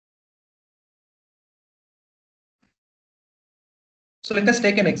 So let us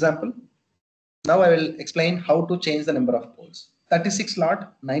take an example. Now I will explain how to change the number of poles. 36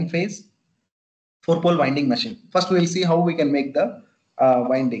 slot, 9 phase, 4 pole winding machine. First we will see how we can make the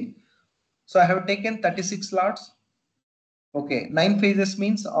winding. So I have taken 36 slots. Okay, 9 phases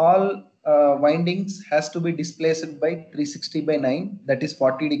means all windings has to be displaced by 360 by 9, that is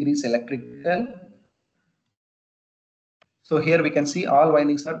 40 degrees electrical. So here we can see all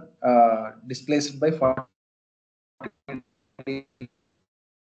windings are displaced by 40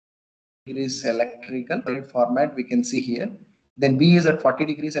 degrees electrical format we can see here. Then B is at 40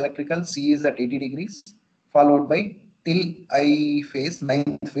 degrees electrical, C is at 80 degrees, followed by till I phase,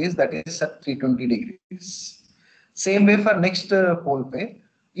 9th phase, that is at 320 degrees. Same way for next pole pair.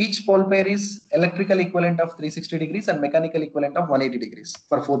 Each pole pair is electrical equivalent of 360 degrees and mechanical equivalent of 180 degrees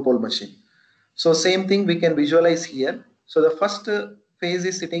for 4 pole machine. So same thing we can visualize here. So the first phase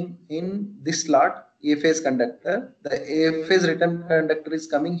is sitting in this slot, A phase conductor. The A phase return conductor is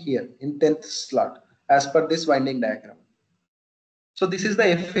coming here in 10th slot as per this winding diagram. So this is the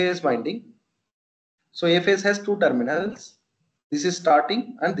F phase winding. So A phase has 2 terminals. This is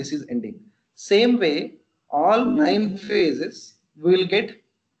starting and this is ending. Same way, all 9 phases will get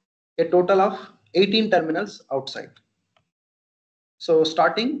a total of 18 terminals outside. So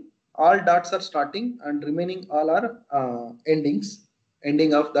starting, all dots are starting and remaining all are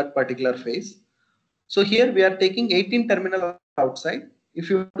ending of that particular phase. So here we are taking 18 terminal outside. If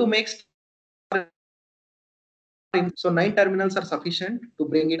you want to make so 9 terminals are sufficient to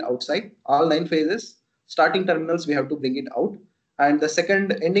bring it outside. All 9 phases, starting terminals we have to bring it out. And the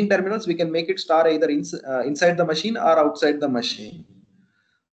second ending terminals we can make it star either inside the machine or outside the machine.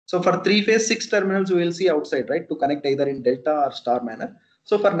 So for 3 phase 6 terminals we will see outside, right, to connect either in delta or star manner.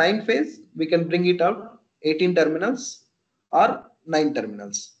 So for 9 phase we can bring it out 18 terminals or 9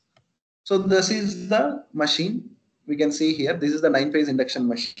 terminals. So this is the machine we can see here. This is the 9 phase induction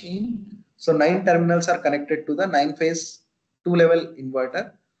machine. So 9 terminals are connected to the 9 phase 2 level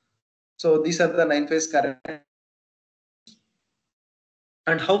inverter. So these are the 9 phase current.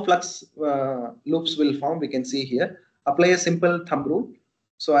 And how flux loops will form we can see here. Apply a simple thumb rule.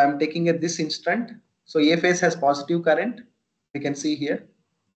 So I am taking at this instant. So A phase has positive current. We can see here.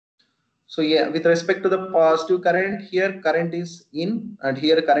 So yeah, with respect to the positive current, here current is in and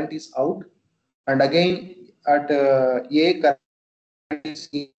here current is out. And again at A current is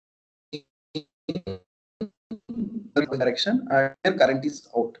in direction and here current is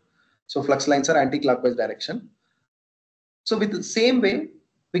out. So flux lines are anti-clockwise direction. So with the same way,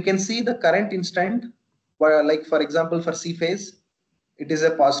 we can see the current instant, where like for example for C phase, it is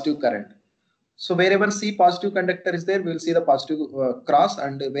a positive current. So wherever C positive conductor is there, we will see the positive cross,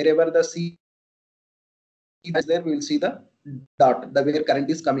 and wherever the C is there, we will see the dot, the where current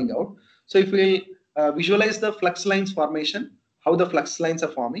is coming out. So if we visualize the flux lines formation, how the flux lines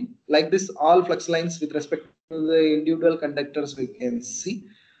are forming, like this, all flux lines with respect to the individual conductors we can see.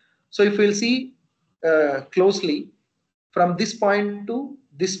 So if we'll see closely, from this point to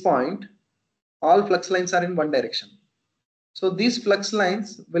this point, all flux lines are in one direction. So these flux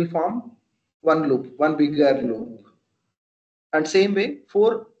lines will form one loop, one bigger loop. And same way,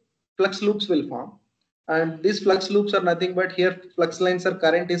 4 flux loops will form. And these flux loops are nothing but here flux lines are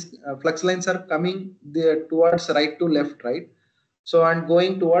flux lines are coming there towards right to left, right? So and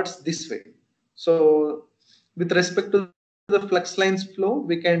going towards this way. So with respect to the flux lines flow,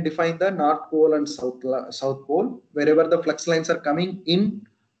 we can define the north pole and south pole. Wherever the flux lines are coming in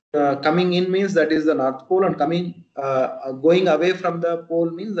means that is the north pole, and going away from the pole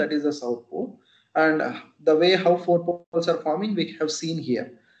means that is the south pole. And the way how 4 poles are forming, we have seen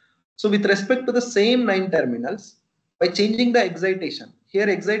here. So with respect to the same 9 terminals, by changing the excitation, here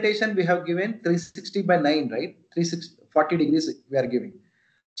excitation we have given 360 by 9, right? 40 degrees we are giving.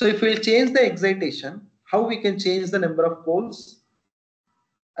 So if we'll change the excitation, how we can change the number of poles?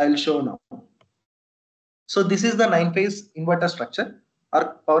 I'll show now. So this is the 9-phase inverter structure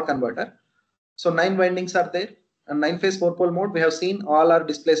or power converter. So 9 windings are there, and 9-phase 4-pole mode we have seen all are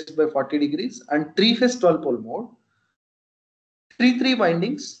displaced by 40 degrees, and 3-phase 12-pole mode, 3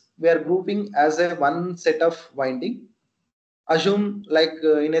 windings we are grouping as a one set of winding. Assume like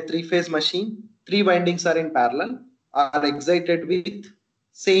in a 3-phase machine, 3 windings are in parallel, are excited with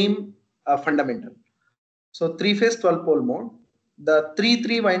same fundamental. So 3-phase 12-pole mode, the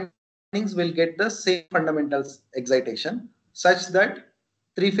 3 windings will get the same fundamentals excitation such that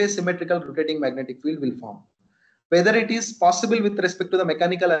 3-phase symmetrical rotating magnetic field will form. Whether it is possible with respect to the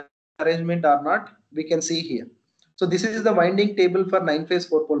mechanical arrangement or not, we can see here. So this is the winding table for 9-phase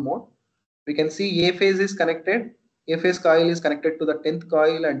 4-pole mode. We can see A phase is connected, A phase coil is connected to the 10th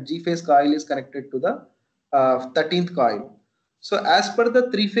coil, and G phase coil is connected to the 13th coil. So as per the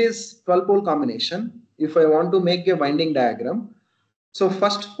 3-phase 12-pole combination, if I want to make a winding diagram, so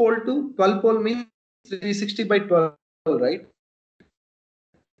first pole to 12 pole means 360 by 12, right?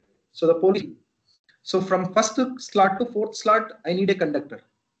 So the pole. So from first slot to fourth slot, I need a conductor.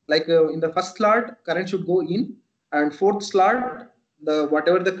 Like in the first slot, current should go in, and fourth slot,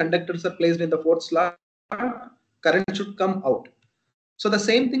 whatever the conductors are placed in the fourth slot, current should come out. So the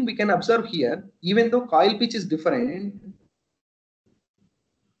same thing we can observe here, even though coil pitch is different,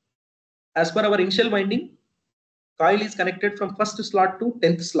 as per our initial winding, coil is connected from first slot to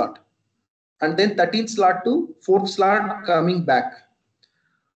 10th slot, and then 13th slot to 4th slot coming back.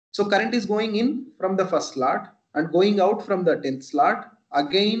 So current is going in from the first slot and going out from the 10th slot,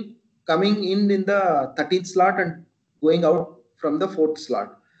 again coming in the 13th slot and going out from the 4th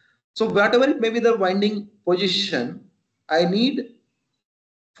slot. So whatever it may be the winding position, I need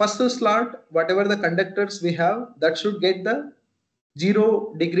first slot, whatever the conductors we have, that should get the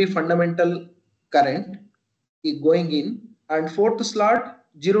 0 degree fundamental current going in, and 4th slot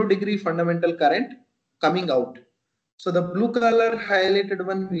 0 degree fundamental current coming out. So the blue color highlighted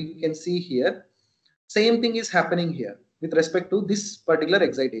one we can see here. Same thing is happening here with respect to this particular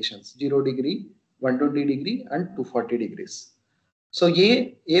excitations, 0 degree, 120 degree and 240 degrees. So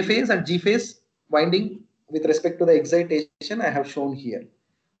A phase and G phase winding with respect to the excitation I have shown here.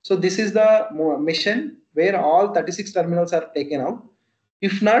 So this is the mission where all 36 terminals are taken out.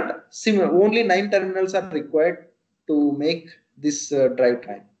 If not, only 9 terminals are required to make this drive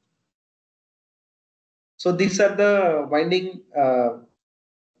time. So these are the winding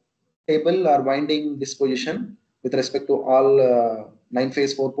table or winding disposition with respect to all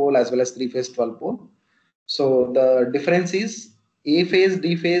 9-phase 4-pole as well as 3-phase 12-pole. So the difference is A phase,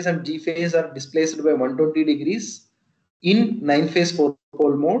 D phase and G phase are displaced by 120 degrees in 9-phase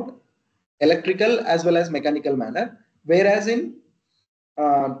 4-pole mode, electrical as well as mechanical manner, whereas in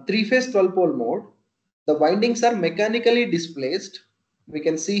 3-phase 12-pole mode, the windings are mechanically displaced. We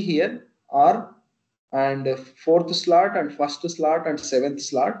can see here R and 4th slot and 1st slot and 7th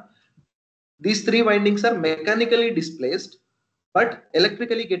slot. These 3 windings are mechanically displaced but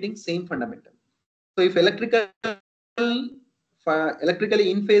electrically getting same fundamental. So if electrically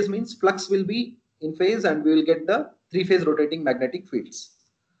in phase means flux will be in phase and we will get the 3-phase rotating magnetic fields.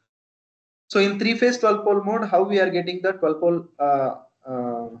 So in 3-phase 12-pole mode, how we are getting the 12-pole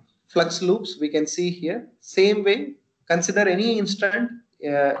flux loops, we can see here. Same way, consider any instant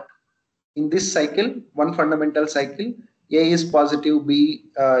in this cycle, one fundamental cycle, A is positive, B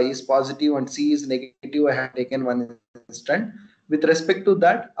is positive and C is negative. I have taken one instant. With respect to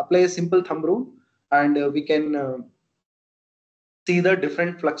that, apply a simple thumb rule and we can see the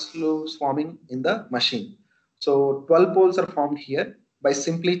different flux loops forming in the machine. So 12 poles are formed here by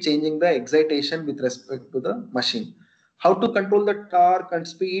simply changing the excitation with respect to the machine. How to control the torque and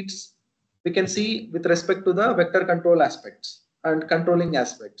speeds, we can see with respect to the vector control aspects and controlling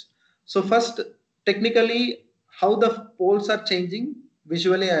aspects. So first, technically, how the poles are changing,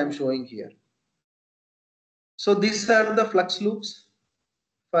 visually I am showing here. So these are the flux loops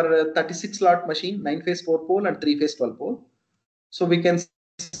for a 36 slot machine, 9-phase 4-pole and 3-phase 12-pole. So we can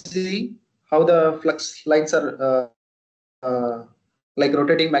see how the flux lines are like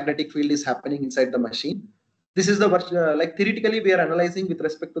rotating magnetic field is happening inside the machine. This is the like theoretically we are analyzing with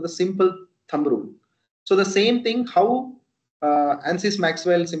respect to the simple thumb rule. So the same thing, how ANSYS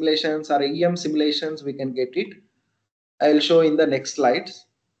Maxwell simulations or EM simulations, we can get it. I'll show in the next slides.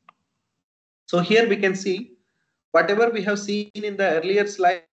 So here we can see whatever we have seen in the earlier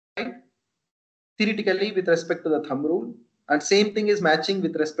slide, theoretically with respect to the thumb rule, and same thing is matching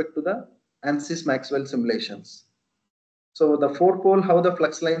with respect to the ANSYS Maxwell simulations. So the 4-pole, how the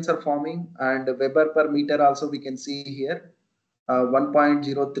flux lines are forming, and Weber per meter also we can see here,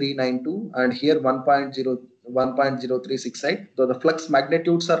 1.0392 and here 1.036. So the flux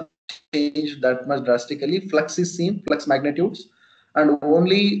magnitudes are changed that much drastically. Flux is seen, flux magnitudes, and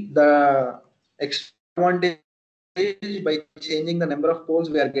only the extra advantage by changing the number of poles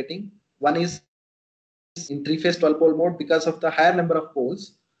we are getting. One is in 3-phase 12-pole mode, because of the higher number of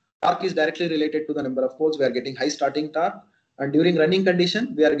poles, torque is directly related to the number of poles. We are getting high starting torque, and during running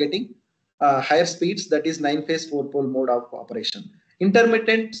condition, we are getting higher speeds, that is 9-phase 4-pole mode of operation.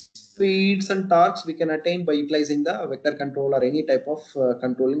 Intermittent speeds and torques we can attain by utilizing the vector control or any type of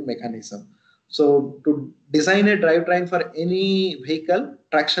controlling mechanism. So to design a drivetrain for any vehicle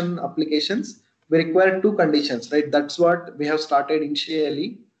traction applications, we require two conditions, right? That's what we have started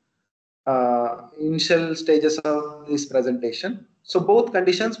initially, initial stages of this presentation. So both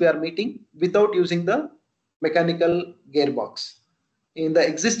conditions we are meeting without using the mechanical gearbox. In the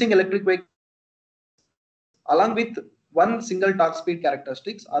existing electric vehicle, along with one single torque speed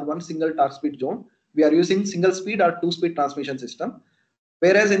characteristics or one single torque speed zone, we are using single speed or 2-speed transmission system.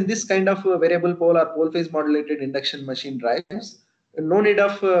 Whereas in this kind of variable pole or pole phase modulated induction machine drives, no need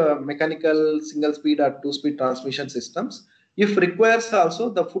of mechanical single speed or 2-speed transmission systems. If requires also,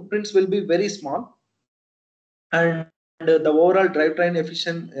 the footprints will be very small, and the overall drivetrain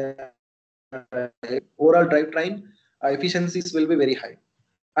efficiencies will be very high.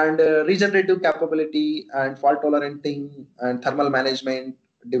 And regenerative capability and fault tolerating and thermal management,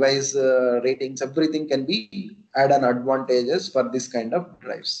 device ratings, everything can be add-on advantages for this kind of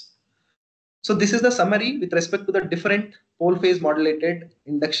drives. So this is the summary with respect to the different pole phase modulated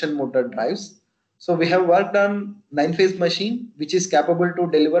induction motor drives. So we have worked on 9-phase machine, which is capable to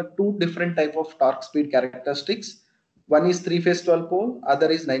deliver two different type of torque speed characteristics. One is 3-phase 12-pole,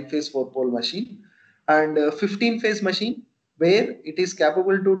 other is 9-phase 4-pole machine, and 15-phase machine, where it is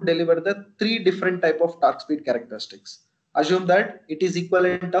capable to deliver the three different type of torque speed characteristics. Assume that it is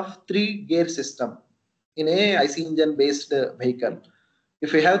equivalent of 3-gear system in a IC engine based vehicle.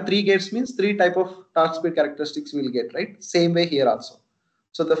 If we have 3 gears, means 3 type of torque speed characteristics we will get, right? Same way here also.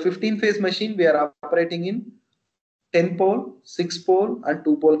 So the 15-phase machine we are operating in 10-pole, 6-pole and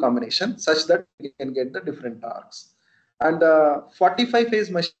 2-pole combination, such that we can get the different torques. And the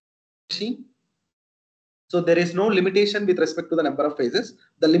 45-phase machine, so there is no limitation with respect to the number of phases.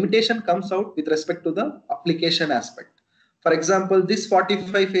 The limitation comes out with respect to the application aspect. For example, this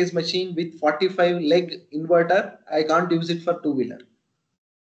 45-phase machine with 45 leg inverter, I can't use it for 2-wheeler.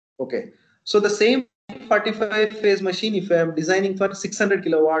 Okay, so the same 45-phase machine, if I am designing for 600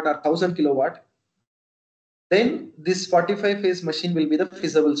 kilowatt or 1000 kilowatt, then this 45-phase machine will be the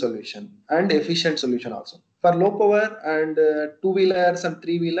feasible solution and efficient solution also. For low power and 2-wheelers and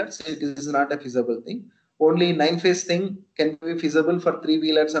 3-wheelers, it is not a feasible thing. Only 9-phase thing can be feasible for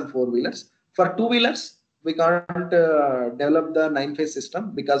 3-wheelers and 4-wheelers. For 2-wheelers, we can't develop the 9-phase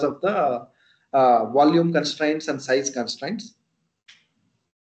system because of the volume constraints and size constraints.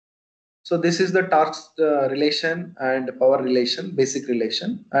 So this is the torque relation and power relation, basic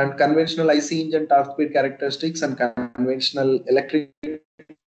relation, and conventional IC engine torque speed characteristics and conventional electric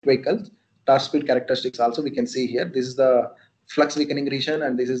vehicles torque speed characteristics also we can see here. This is the flux weakening region,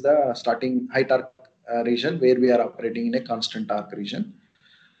 and this is the starting high torque region where we are operating in a constant torque region.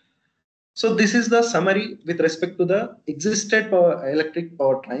 So this is the summary with respect to the existed electric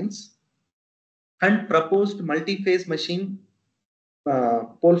powertrains and proposed multi-phase machine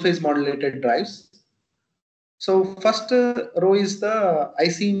pole phase modulated drives. So first row is the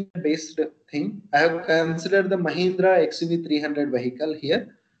IC based thing. I have considered the Mahindra XUV 300 vehicle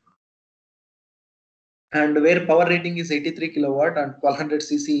here, and where power rating is 83 kilowatt and 1200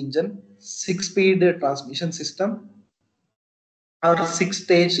 cc engine, 6-speed transmission system or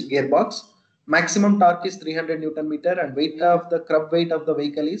 6-stage gearbox. Maximum torque is 300 Newton meter, and weight of the curb weight of the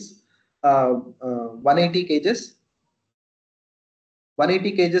vehicle is 180 kgs.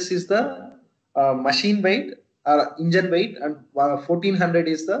 180 kgs is the machine weight or engine weight, and 1400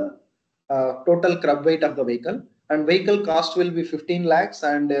 is the total curb weight of the vehicle. And vehicle cost will be 15 lakhs,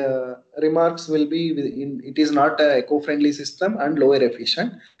 and remarks will be it is not a eco-friendly system and lower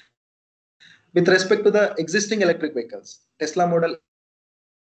efficient. With respect to the existing electric vehicles, Tesla Model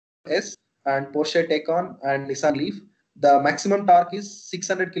S and Porsche Taycan and Nissan Leaf, the maximum torque is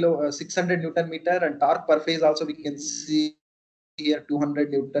 600 Newton meter, and torque per phase also we can see here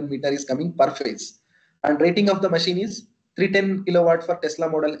 200 Newton meter is coming per phase. And rating of the machine is 310 kilowatt for Tesla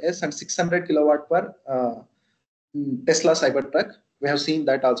Model S and 600 kilowatt per Tesla Cybertruck. We have seen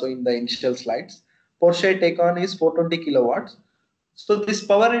that also in the initial slides. Porsche Taycan is 420 kilowatts. So this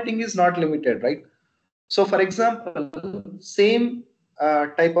power rating is not limited, right? So for example, same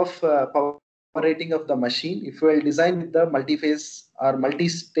type of power rating of the machine, if you will design with the multi-phase or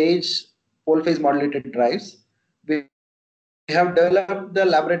multi-stage pole phase modulated drives, we have developed the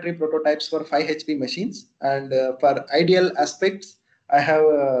laboratory prototypes for 5 HP machines, and for ideal aspects, I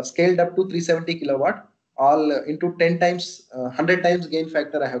have scaled up to 370 kilowatt, all into 10 times, 100 times gain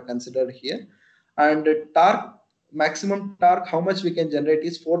factor I have considered here. And torque, maximum torque, how much we can generate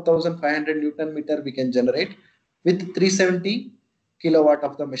is 4,500 Newton meter we can generate with 370 kilowatt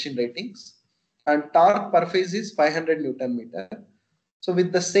of the machine ratings. And torque per phase is 500 Newton meter. So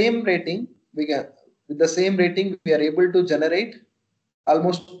with the same rating, we are able to generate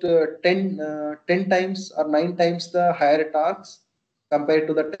almost 10 times or 9 times the higher torques compared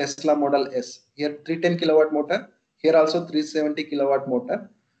to the Tesla Model S. Here 310 kilowatt motor, here also 370 kilowatt motor.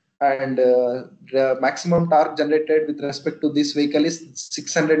 And the maximum torque generated with respect to this vehicle is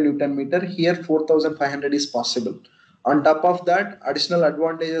 600 Newton meter. Here 4,500 is possible. On top of that, additional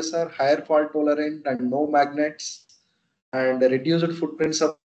advantages are higher fault tolerant and no magnets, and reduced footprints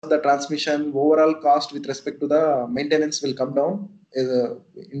of the transmission. Overall cost with respect to the maintenance will come down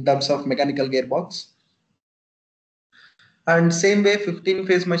in terms of mechanical gearbox. And same way, 15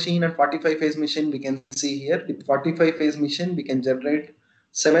 phase machine and 45 phase machine we can see here. With 45 phase machine we can generate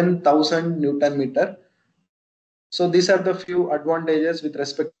 7,000 Newton meter. So these are the few advantages with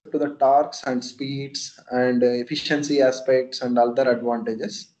respect to the torques and speeds and efficiency aspects and other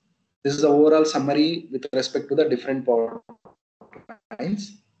advantages. This is the overall summary with respect to the different power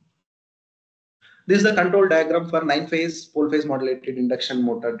lines. This is the control diagram for 9-phase pole phase modulated induction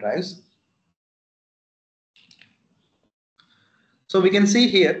motor drives. So we can see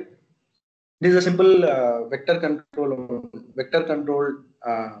here, this is a simple vector control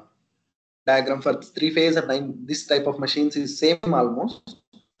diagram for 3-phase and 9. This type of machines is same almost.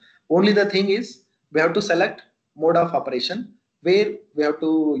 Only the thing is we have to select mode of operation, where we have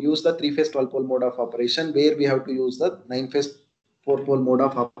to use the 3-phase 12-pole mode of operation, where we have to use the 9-phase 4-pole mode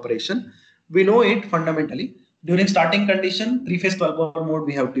of operation. We know it fundamentally. During starting condition, 3-phase 12-pole mode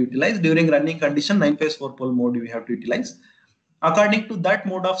we have to utilize. During running condition, 9-phase 4-pole mode we have to utilize. According to that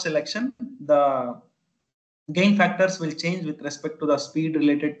mode of selection, the gain factors will change with respect to the speed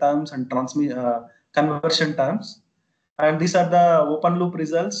related terms and conversion terms. And these are the open loop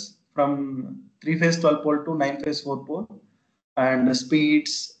results from 3-phase 12-pole to 9-phase 4-pole. And the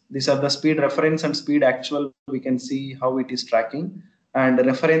speeds, these are the speed reference and speed actual. We can see how it is tracking. And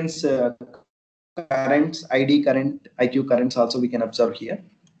reference currents, ID current, IQ currents also we can observe here.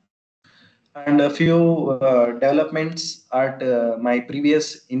 And a few developments at my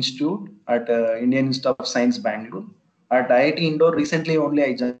previous institute at Indian Institute of Science, Bangalore. At IIT Indore, recently only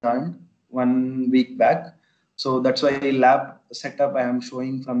I joined 1 week back. So that's why lab setup I am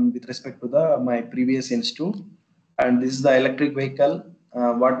showing from with respect to my previous institute. And this is the electric vehicle,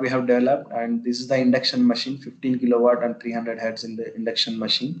 what we have developed. And this is the induction machine, 15 kilowatt and 300 hertz in the induction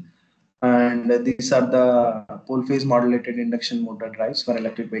machine. And these are the pole phase modulated induction motor drives for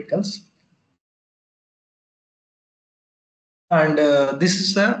electric vehicles. And this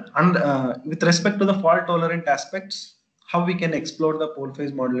is with respect to the fault tolerant aspects, how we can explore the pole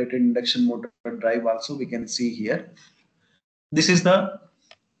phase modulated induction motor drive also we can see here. This is the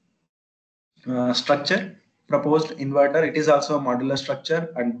structure, proposed inverter. It is also a modular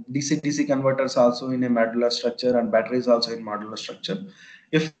structure, and DC-DC converters also in a modular structure, and batteries also in modular structure.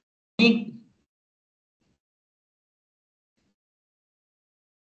 If any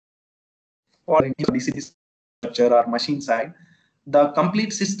DC structure or machine side, the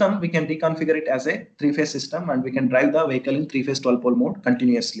complete system we can reconfigure it as a 3-phase system, and we can drive the vehicle in 3-phase 12-pole mode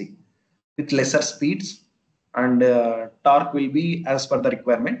continuously with lesser speeds, and torque will be as per the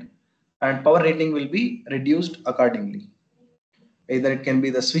requirement, and power rating will be reduced accordingly. Either it can be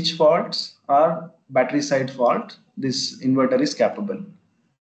the switch faults or battery side fault. This inverter is capable.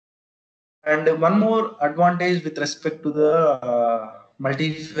 And one more advantage with respect to the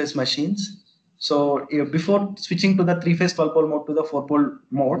multi-phase machines. So before switching to the 3-phase 12-pole mode to the 4-pole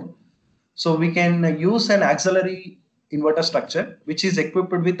mode, so we can use an auxiliary inverter structure which is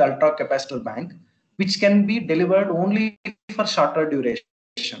equipped with ultra capacitor bank, which can be delivered only for shorter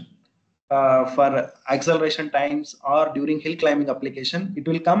duration. For acceleration times or during hill climbing application, it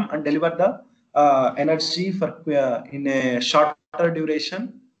will come and deliver the energy for in a shorter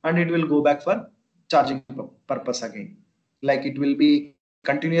duration, and it will go back for charging purpose again. like it will be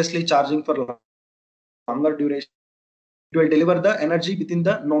continuously charging for longer duration. It will deliver the energy within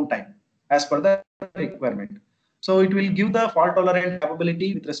the known time as per the requirement. So it will give the fault tolerant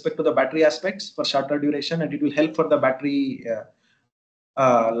capability with respect to the battery aspects for shorter duration, and it will help for the battery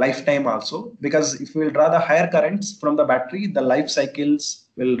lifetime also, because if we will draw the higher currents from the battery, the life cycles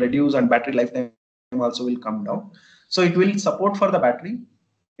will reduce and battery lifetime also will come down. So it will support for the battery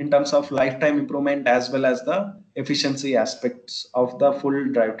in terms of lifetime improvement as well as the efficiency aspects of the full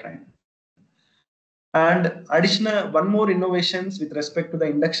drivetrain. And additional one more innovations with respect to the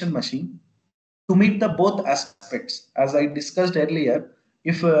induction machine to meet the both aspects. As I discussed earlier,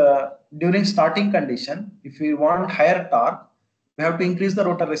 if during starting condition, if we want higher torque, we have to increase the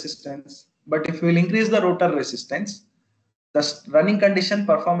rotor resistance. But if we will increase the rotor resistance, the running condition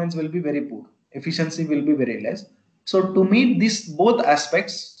performance will be very poor. Efficiency will be very less. So to meet these both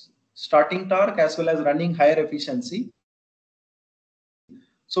aspects, starting torque as well as running higher efficiency,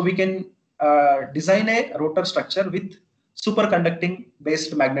 so we can design a rotor structure with superconducting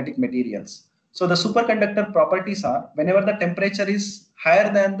based magnetic materials. So the superconductor properties are, whenever the temperature is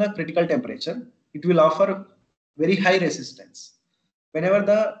higher than the critical temperature, it will offer very high resistance. Whenever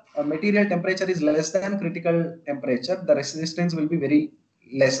the material temperature is less than critical temperature, the resistance will be very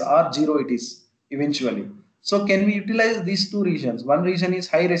less or zero it is eventually. So can we utilize these two regions? One region is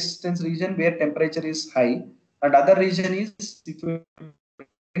high resistance region where temperature is high, and other region is if we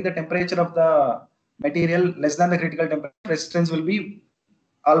the temperature of the material less than the critical temperature, resistance will be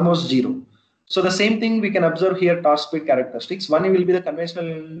almost zero. So the same thing we can observe here, torque speed characteristics. One will be the conventional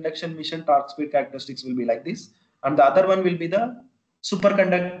induction machine torque speed characteristics will be like this, and the other one will be the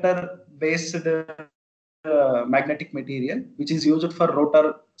superconductor based magnetic material, which is used for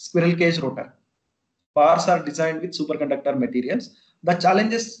rotor, squirrel cage rotor. Bars are designed with superconductor materials. The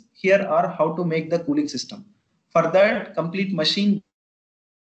challenges here are how to make the cooling system. For that complete machine,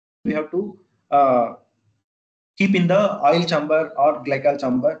 we have to keep in the oil chamber or glycol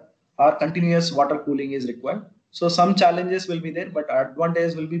chamber, or continuous water cooling is required. So some challenges will be there, but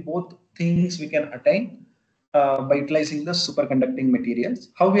advantage will be both things we can attain by utilizing the superconducting materials.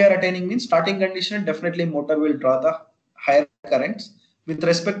 How we are attaining means, starting condition, definitely motor will draw the higher currents. With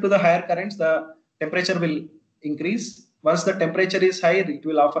respect to the higher currents, the temperature will increase. Once the temperature is high, it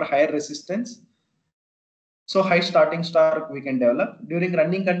will offer higher resistance. So high starting torque we can develop. During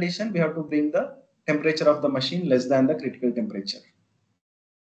running condition, we have to bring the temperature of the machine less than the critical temperature.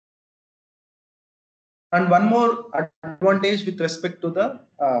 And one more advantage with respect to the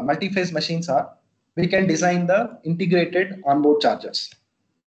multi-phase machines are, we can design the integrated onboard chargers.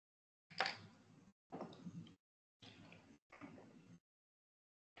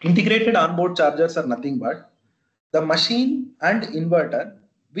 Integrated onboard chargers are nothing but the machine and inverter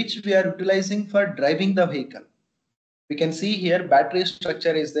which we are utilizing for driving the vehicle. We can see here battery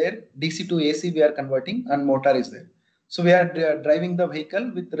structure is there, DC to AC we are converting, and motor is there. So we are driving the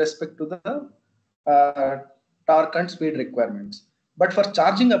vehicle with respect to the torque and speed requirements. But for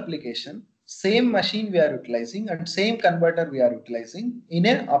charging application, same machine we are utilizing and same converter we are utilizing in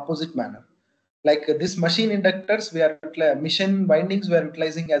an opposite manner. Like this machine inductors, we are machine windings we are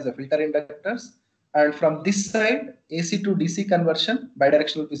utilizing as a filter inductors. And from this side, AC to DC conversion,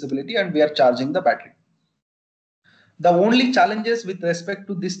 bidirectional feasibility, and we are charging the battery. The only challenges with respect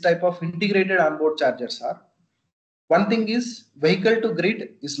to this type of integrated onboard chargers are, one thing is vehicle to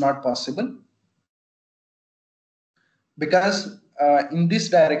grid is not possible, because in this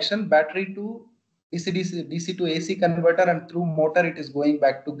direction battery to DC to AC converter and through motor it is going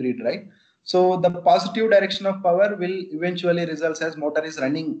back to grid, right? So the positive direction of power will eventually results as motor is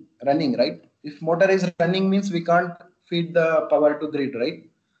running, right? If motor is running means we can't feed the power to grid, right?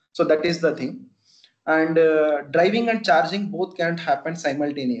 So that is the thing. And driving and charging both can't happen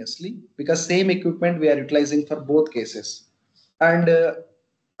simultaneously, because same equipment we are utilizing for both cases. And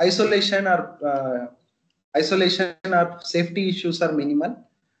isolation or safety issues are minimal,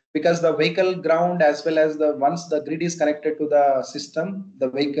 because the vehicle ground as well as the once the grid is connected to the system, the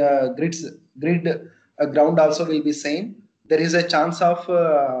vehicle grid ground also will be same. There is a chance of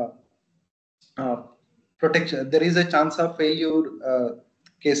protection. There is a chance of failure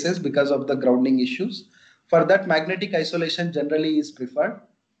cases because of the grounding issues. For that, magnetic isolation generally is preferred,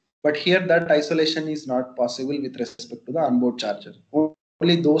 but here that isolation is not possible with respect to the onboard charger.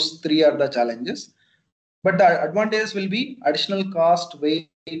 Only those three are the challenges. But the advantage will be additional cost, weight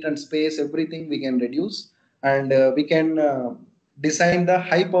and space, everything we can reduce, and we can design the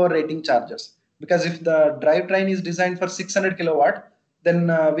high power rating chargers. Because if the drivetrain is designed for 600 kilowatt,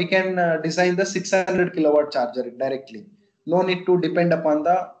 then we can design the 600 kilowatt charger directly. No need to depend upon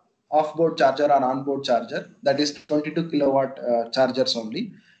the off-board charger or on-board charger, that is 22 kilowatt chargers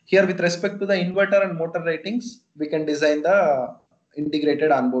only. Here with respect to the inverter and motor ratings, we can design the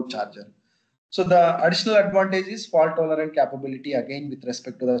integrated on-board charger. So the additional advantage is fault tolerant capability again with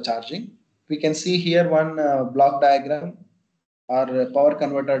respect to the charging. We can see here one block diagram or power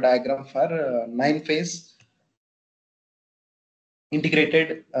converter diagram for 9-phase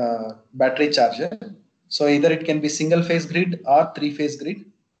integrated battery charger. So either it can be single phase grid or 3-phase grid.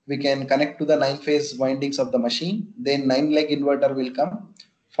 We can connect to the 9-phase windings of the machine. Then 9-leg inverter will come,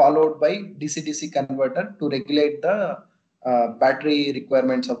 followed by DC-DC converter to regulate the battery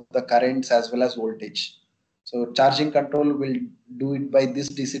requirements of the currents as well as voltage. So charging control will do it by this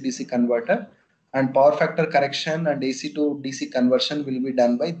DC-DC converter, and power factor correction and AC to DC conversion will be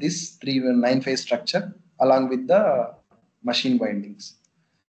done by this 9-phase structure along with the machine windings.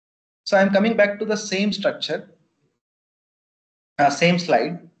 So I'm coming back to the same structure, same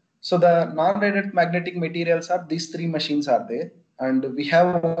slide. So the non-radiated magnetic materials are these 3 machines are there, and we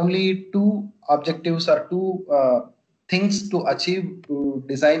have only 2 objectives or 2 things to achieve to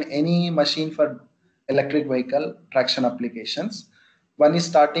design any machine for electric vehicle traction applications. One is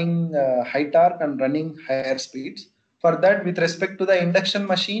starting high torque and running higher speeds. For that, with respect to the induction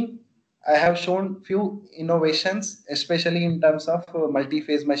machine, I have shown few innovations, especially in terms of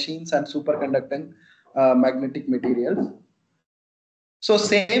multi-phase machines and superconducting magnetic materials. So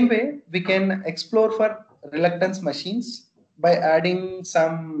same way, we can explore for reluctance machines by adding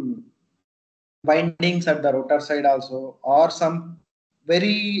some windings at the rotor side also, or some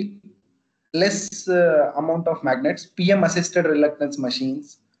very less amount of magnets, PM assisted reluctance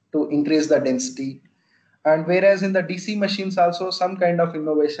machines to increase the density. And whereas in the DC machines also some kind of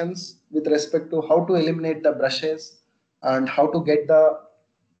innovations with respect to how to eliminate the brushes and how to get the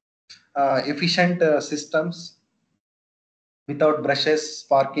efficient systems without brushes,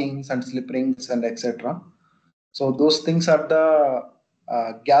 sparkings and slip rings and etc. So those things are the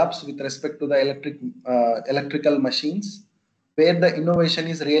gaps with respect to the electrical machines, where the innovation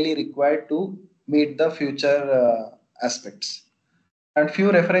is really required to meet the future aspects. And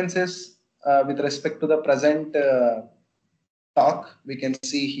few references with respect to the present talk we can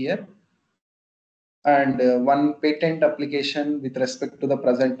see here, and one patent application with respect to the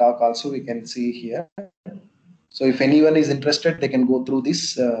present talk also we can see here. So if anyone is interested, they can go through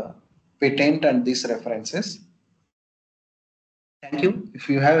this patent and these references. Thank you. If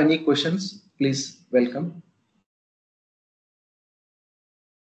you have any questions, please welcome.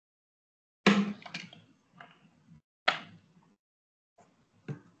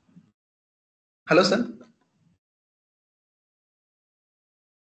 Hello, sir.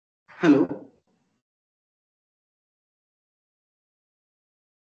 Hello.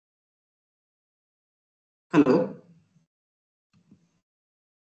 Hello.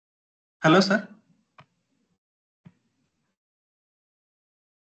 Hello, sir.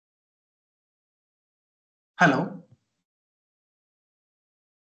 Hello.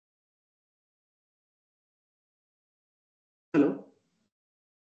 Hello.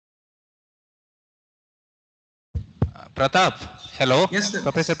 Pratap, hello. Yes, sir.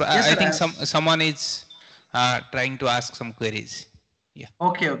 Professor, Yes, I sir, think someone is trying to ask some queries. Yeah.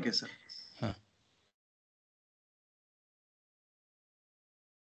 Okay, okay, sir.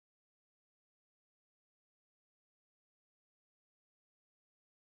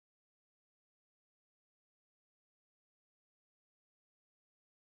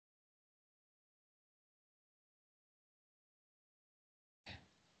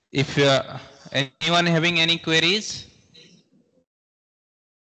 If anyone having any queries?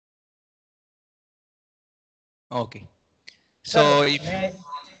 Okay. So if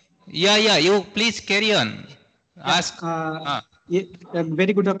yeah, you please carry on. Ask.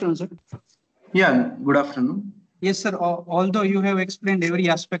 Very good afternoon, sir. Yeah, good afternoon. Yes, sir. Although you have explained every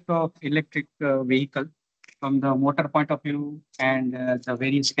aspect of electric vehicle from the motor point of view and the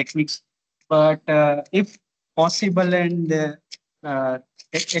various techniques, but if possible and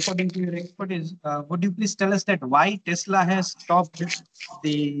according to your expertise, would you please tell us that why Tesla has stopped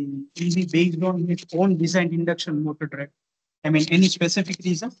the EV based on its own designed induction motor drive? I mean, any specific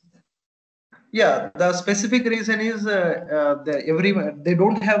reason? Yeah, the specific reason is they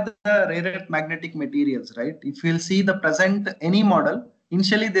don't have the rare magnetic materials, right? If you'll see the present any model,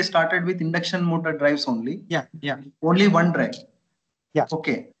 initially they started with induction motor drives only. Yeah. Only one drive. Yeah.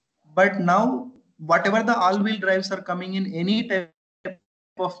 Okay. But now whatever the all-wheel drives are coming in any type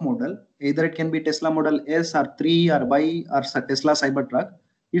of model, either it can be Tesla Model S or 3 or Y or Tesla Cybertruck.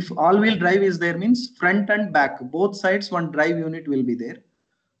 If all-wheel drive is there, means front and back, both sides one drive unit will be there.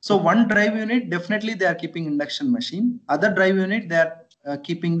 So one drive unit, definitely they are keeping induction machine. Other drive unit, they are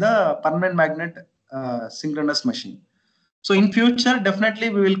keeping the permanent magnet synchronous machine. So in future, definitely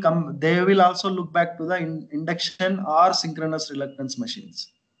we will come. They will also look back to the induction or synchronous reluctance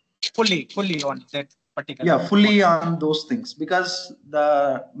machines. Fully on that particular. Yeah, fully on those things because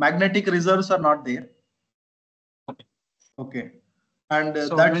the magnetic reserves are not there. Okay. And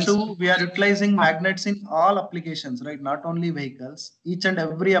So that too, we are utilizing magnets in all applications, right? Not only vehicles. Each and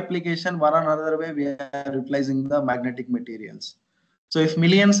every application, one or another way, we are utilizing the magnetic materials. So if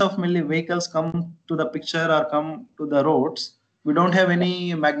millions of vehicles come to the picture or come to the roads, we don't have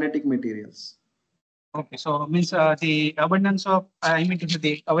any magnetic materials. Okay, so means the abundance of, I mean,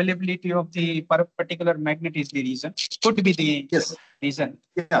 the availability of the particular magnet is the reason. Could be the reason.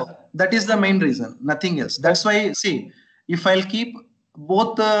 Yeah, that is the main reason. Nothing else. That's why, see, if I'll keep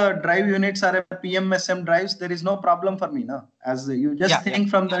both the drive units are PMSM drives, there is no problem for me now. As you just think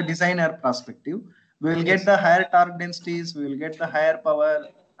from the designer perspective, we will get the higher torque densities, we will get the higher power,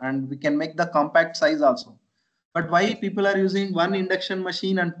 and we can make the compact size also. But why people are using one induction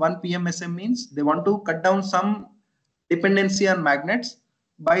machine and one PMSM means they want to cut down some dependency on magnets.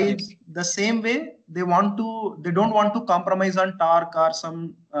 By the same way, they don't want to compromise on torque or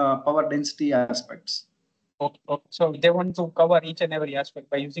some power density aspects. Okay. So they want to cover each and every aspect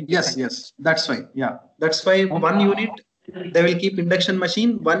by using. Yes. That's why. Yeah, that's why one unit they will keep induction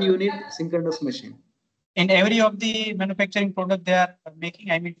machine, one unit synchronous machine. In every of the manufacturing product they are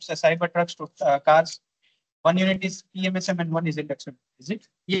making, I mean, cyber trucks to cars, one unit is PMSM and one is induction. Is it?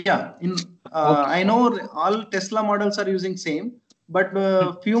 Yeah. I know all Tesla models are using same, but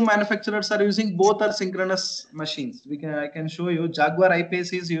few manufacturers are using both are synchronous machines. I can show you. Jaguar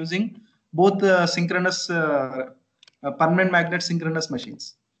I-Pace is using both synchronous permanent magnet synchronous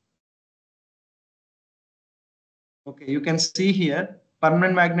machines. Okay, you can see here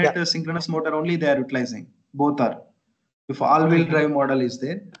permanent magnet synchronous motor only they are utilizing. Both are. If all-wheel drive model is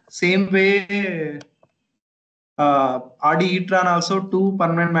there, same way. RD e-tron also 2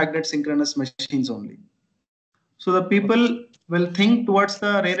 permanent magnet synchronous machines only. So the people will think towards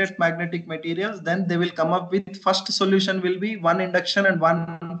the rare earth magnetic materials, then they will come up with first solution will be one induction and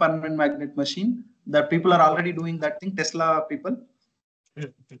one permanent magnet machine. The people are already doing that thing, Tesla people.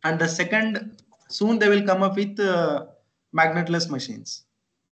 And the second, soon they will come up with magnetless machines.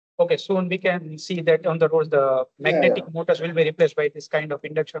 Okay, soon we can see that on the roads, the magnetic motors will be replaced by this kind of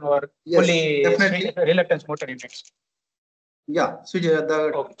induction or fully reluctance motor units. Yeah, so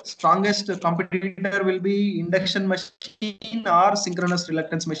the strongest competitor will be induction machine or synchronous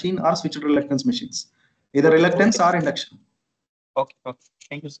reluctance machine or switched reluctance machines, either reluctance or induction. Okay,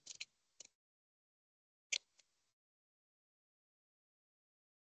 thank you, sir.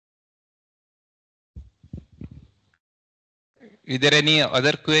 Is there any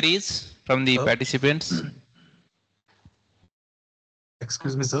other queries from the participants?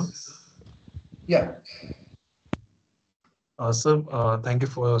 Excuse me, sir. Yeah. Sir, thank you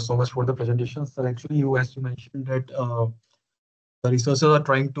so much for the presentation. Sir, actually, as you mentioned that the researchers are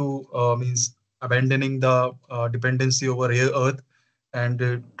trying to means abandoning the dependency over rare earth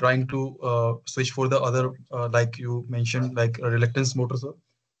and trying to switch for the other like you mentioned like reluctance motors. So,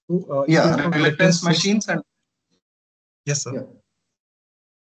 reluctance machines and yes, sir. Yeah.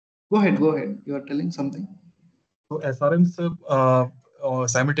 Go ahead. You are telling something. So SRMs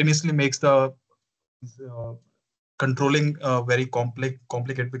simultaneously makes the controlling very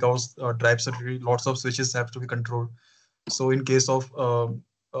complicated because drive circuit, lots of switches have to be controlled. So in case of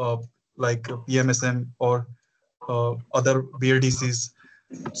like PMSM or other BLDCs,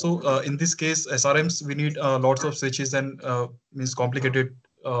 so in this case SRMs we need lots of switches and means complicated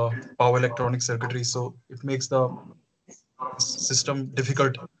power electronic circuitry. So it makes the system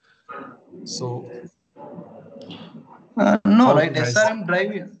difficult. So no, right? SRM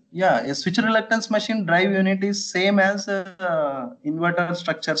drive, a switch reluctance machine drive unit is same as inverter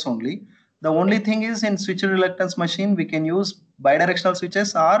structures only. The only thing is in switch reluctance machine we can use bidirectional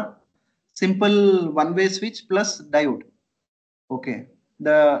switches or simple one-way switch plus diode. Okay.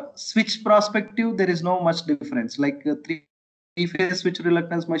 The switch perspective there is no much difference. Like three-phase switch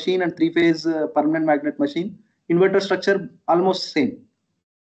reluctance machine and three-phase permanent magnet machine, inverter structure almost same.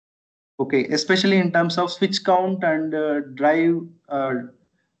 Okay, especially in terms of switch count and drive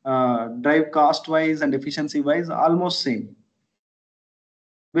cost wise and efficiency wise, almost same.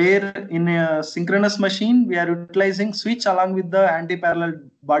 Where in a synchronous machine, we are utilizing switch along with the anti-parallel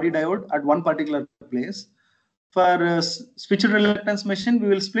body diode at one particular place. For switch reluctance machine, we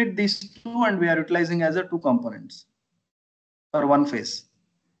will split these two and we are utilizing as a two components for one phase.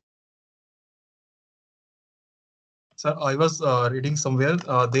 Sir, I was reading somewhere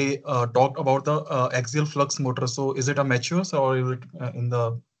they talked about the axial flux motor. So is it a mature or is it in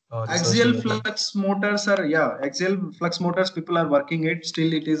the research Axial development? flux motors are, yeah, axial flux motors, people are working it.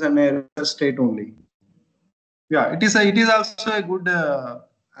 Still, it is an error state only. Yeah, it is also a good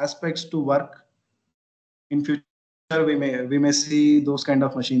aspects to work. In future, we may see those kind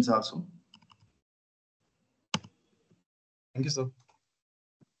of machines also. Thank you, sir.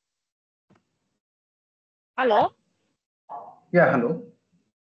 Hello. Yeah, hello.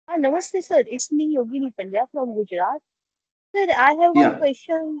 Namaste, sir. It's me, Yogini Pandya from Gujarat. Sir, I have one Yeah.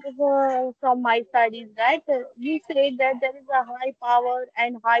 question from my side is that you said that there is a high power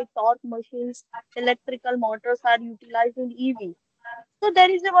and high torque machines, electrical motors are utilized in EV. So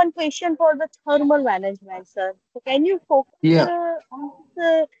there is a one question for the thermal management, sir. So can you focus Yeah. on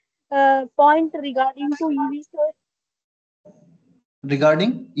this point regarding to EV, sir?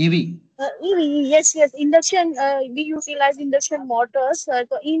 Regarding EV. EV, yes, yes. Induction, we utilize induction motors.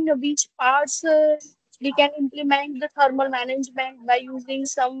 So in which parts we can implement the thermal management by using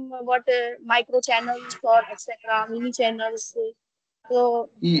some what micro channels or etc. mini channels. So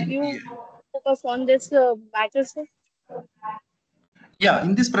have you focused on this matter, sir? Yeah,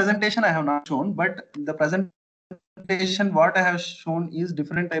 in this presentation I have not shown, but the presentation what I have shown is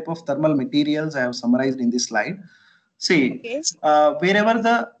different type of thermal materials I have summarized in this slide. See, Okay. wherever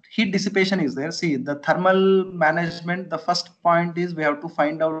the heat dissipation is there, see the thermal management, the first point is we have to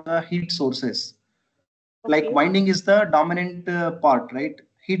find out the heat sources. Like Okay. winding is the dominant part, right?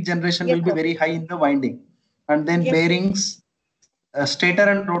 Heat generation Yes, will be sir. very high in the winding. And then Yes, sir. bearings, stator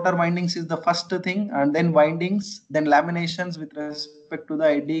and rotor windings is the first thing, and then windings, then laminations with respect to the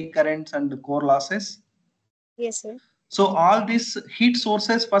eddy currents and the core losses. Yes, sir. So all these heat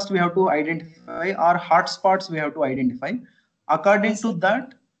sources first we have to identify, or hotspots we have to identify. According Yes, to sir.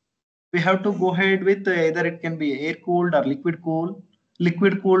 that, we have to go ahead with either it can be air cooled or liquid cool.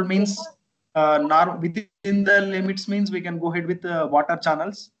 Liquid cooled Okay. means within the limits means we can go ahead with water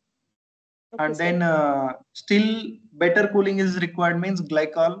channels. Okay, And sir. then still better cooling is required means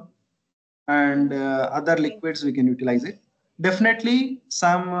glycol and other Okay. liquids we can utilize it. Definitely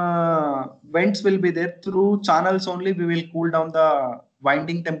some vents will be there. Through channels only we will cool down the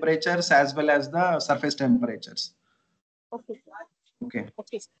winding temperatures as well as the surface temperatures. Okay, sir. Okay.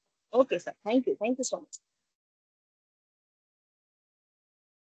 Okay, sir. Okay, sir. Thank you. Thank you so much.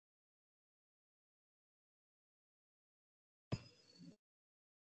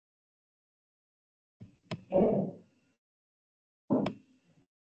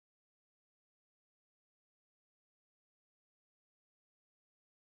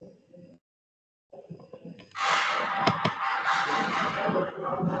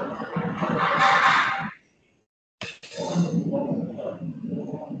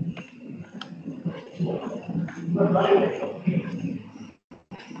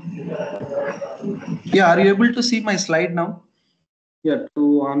 Yeah, are you able to see my slide now? Yeah,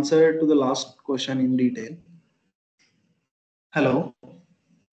 to answer to the last question in detail. Hello.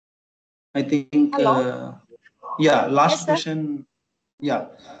 I think, Hello. yeah, Yes, last sir. question. Yeah.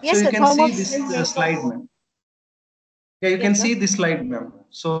 So Yes, you sir. can see Thermal this management. slide, ma'am. Yeah, you can Yes, sir. see this slide, ma'am.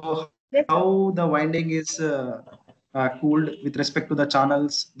 So Yes, sir. how the winding is cooled with respect to the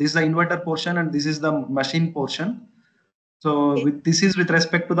channels. This is the inverter portion and this is the machine portion. So Okay. this is with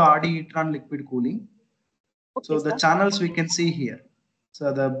respect to the RD e-tron liquid cooling. Okay, So the sir. channels we can see here.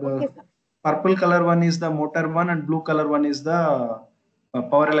 So the Okay, sir. purple color one is the motor one and blue color one is the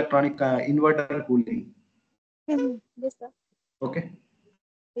power electronic inverter cooling. Yes, sir. Okay.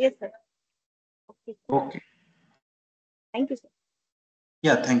 Yes, sir. Okay. Okay. Thank you, sir.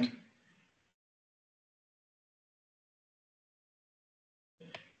 Yeah, thank you.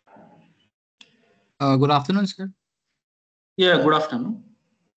 Good afternoon, sir. Yeah, good afternoon.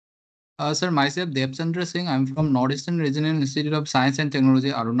 Sir, myself, Dept Singh. I'm from Northeastern Regional Institute of Science and Technology,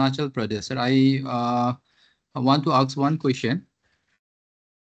 Arunachal Pradesh. Sir, I want to ask one question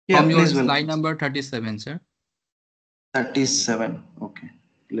Yeah, from your please slide welcome. number 37, sir. 37. Okay.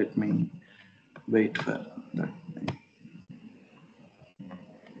 Let me wait for that.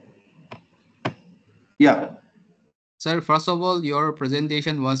 Yeah. Sir, first of all, your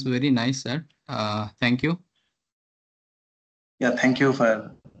presentation was very nice, sir. Thank you. Yeah, thank you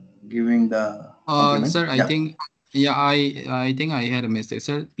for giving the compliment. Sir, Yeah. I think I had a mistake.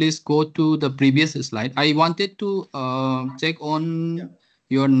 Sir, please go to the previous slide. I wanted to check on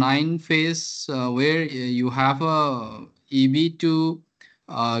your 9-phase where you have a EV to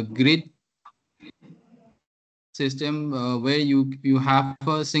grid system where you have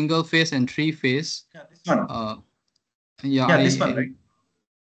a single phase and 3-phase. Yeah, this one. Yeah, Yeah, this one, right?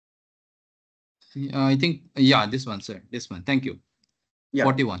 I think, yeah, this one, sir. This one. Thank you. Yeah.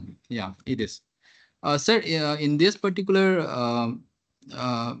 41. Yeah, it is. Sir, in this particular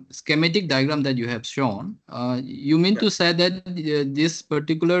schematic diagram that you have shown, you mean to say that this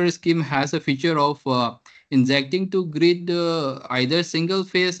particular scheme has a feature of injecting to grid either single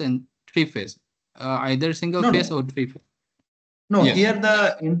phase and three phase, either single No, phase no. or three phase? No, Yes. here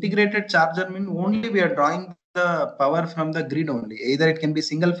the integrated charger mean only we are drawing the power from the grid only. Either it can be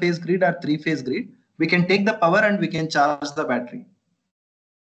single phase grid or three phase grid. We can take the power and we can charge the battery.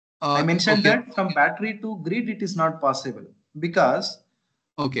 I mentioned Okay. that from battery to grid it is not possible because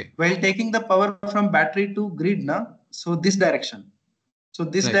Okay. while taking the power from battery to grid, so this direction. So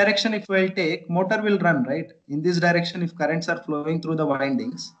this Right. direction, if we'll take, motor will run, right? In this direction, if currents are flowing through the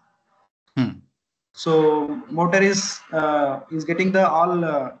windings, so motor is getting the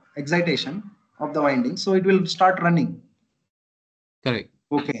all excitation of the windings, so it will start running. Correct.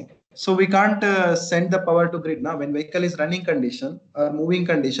 Okay. So we can't send the power to grid now. When vehicle is running condition or moving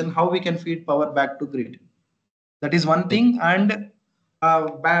condition, how we can feed power back to grid? That is one thing. And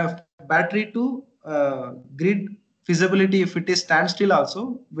battery to grid feasibility, if it is standstill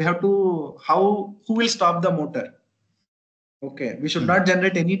also, we have to, who will stop the motor? Okay, we should not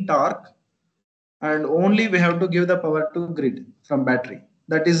generate any torque and only we have to give the power to grid from battery.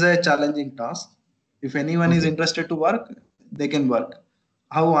 That is a challenging task. If anyone is interested to work, they can work.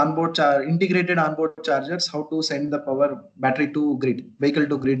 How integrated onboard chargers, how to send the power battery to grid, vehicle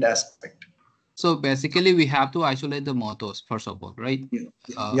to grid aspect. So basically, we have to isolate the motors first of all, right?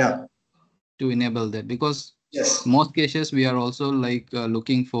 Yeah. To enable that, because Yes. most cases we are also like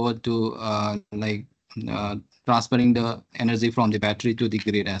looking forward to transferring the energy from the battery to the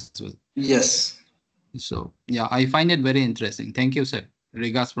grid as well. Yes. So yeah, I find it very interesting. Thank you, sir.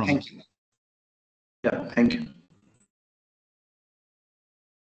 Regards from Thank you. Yeah, thank you.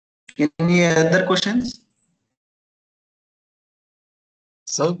 Any other questions?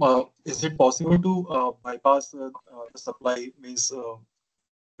 Sir, is it possible to bypass the supply, means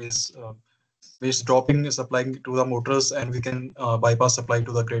dropping supplying to the motors, and we can bypass supply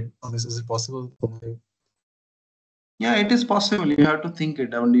to the grid? Is it possible? Yeah, it is possible. You have to think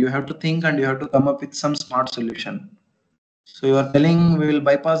it out. You have to think and you have to come up with some smart solution. So you are telling we will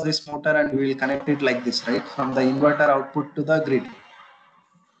bypass this motor and we will connect it like this, right? From the inverter output to the grid.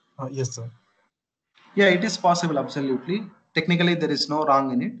 Yes, sir. Yeah, it is possible, absolutely. Technically, there is no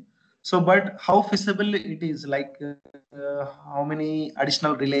wrong in it. So, but how feasible it is, like how many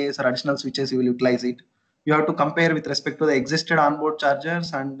additional relays or additional switches you will utilize it. You have to compare with respect to the existed onboard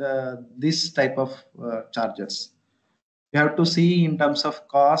chargers and this type of chargers. You have to see in terms of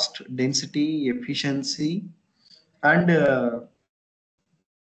cost, density, efficiency, and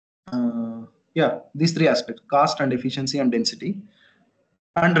yeah, these three aspects: cost and efficiency and density,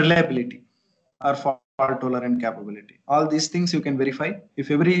 and reliability or fault tolerant capability. All these things you can verify.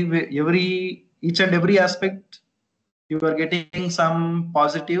 If each and every aspect you are getting some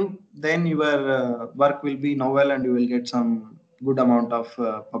positive, then your work will be novel and you will get some good amount of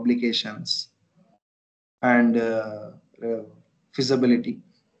publications and feasibility,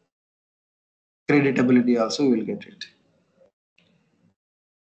 creditability also you will get it.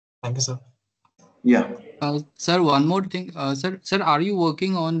 Thank you, sir. Yeah. Sir, one more thing. Sir, are you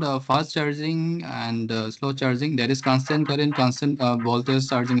working on the fast charging and slow charging? That is constant current, constant voltage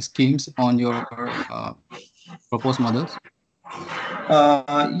charging schemes on your proposed models?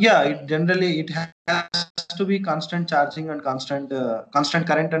 Yeah, it has to be constant charging and constant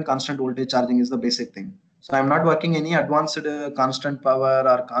current and constant voltage charging is the basic thing. So I'm not working any advanced constant power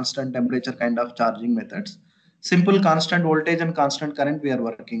or constant temperature kind of charging methods. Simple constant voltage and constant current, we are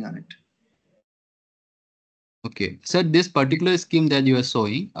working on it. Okay. Sir, this particular scheme that you are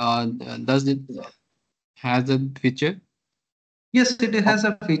showing, does it has a feature? Yes, it has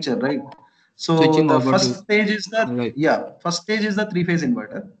a feature, right? So Switching the over first to stage is first stage is the three-phase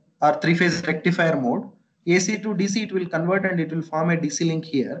inverter or three-phase rectifier mode. AC to DC, it will convert and it will form a DC link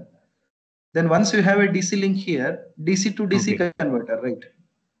here. Then once you have a DC link here, DC to DC converter, right?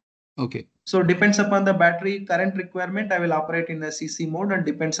 Okay. So depends upon the battery current requirement, I will operate in a CC mode, and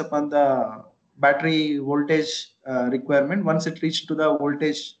depends upon the battery voltage requirement. Once it reaches to the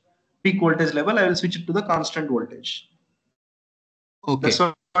peak voltage level, I will switch it to the constant voltage. Okay. That's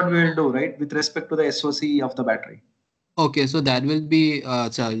what we will do, right? With respect to the SOC of the battery. Okay, so that will be,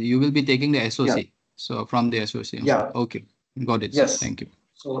 so you will be taking the SOC. Yeah. So from the SOC. Yeah. Okay. Got it. Yes. Sir. Thank you.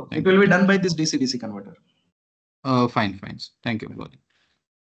 So it will be done by this DC-DC converter. Fine. Thank you. Got it.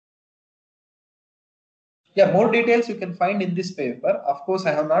 Yeah, more details you can find in this paper. Of course,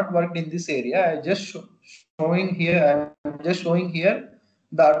 I have not worked in this area. I'm just showing here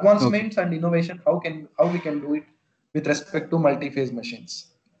the advancements and innovation, how we can do it with respect to multi-phase machines.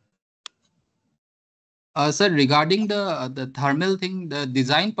 Sir, regarding the thermal thing, the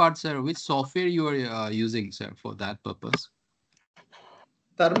design part, sir, which software you are using, sir, for that purpose?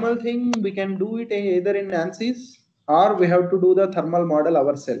 Thermal thing, we can do it either in ANSYS or we have to do the thermal model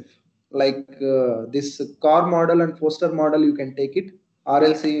ourselves. Like this core model and Foster model, you can take it,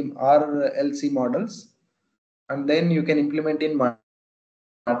 RLC models, and then you can implement in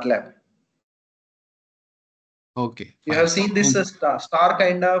MATLAB. Okay. You have seen this star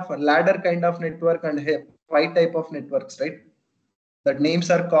kind of ladder kind of network and white type of networks, right? That names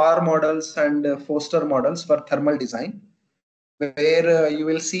are core models and Foster models for thermal design, where you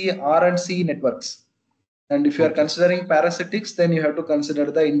will see R and C networks. And if you are considering parasitics, then you have to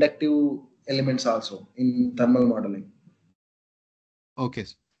consider the inductive elements also in thermal modeling. Okay.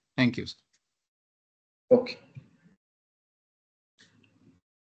 Thank you. Okay.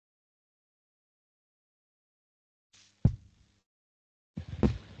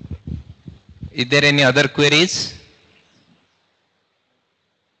 Is there any other queries?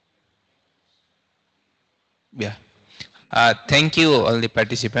 Yeah. Thank you, all the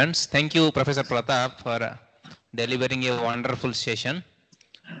participants. Thank you, Professor Prathap, for delivering a wonderful session.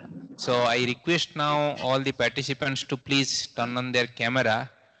 So I request now all the participants to please turn on their camera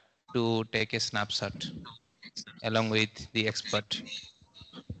to take a snapshot along with the expert.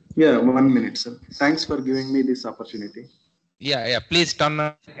 Yeah, 1 minute, sir. Thanks for giving me this opportunity. Yeah, please turn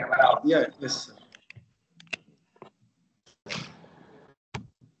on the camera. Yeah, yes, sir.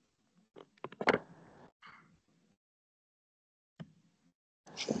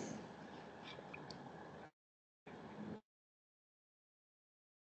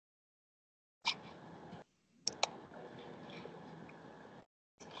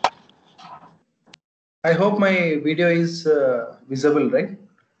 I hope my video is visible, right?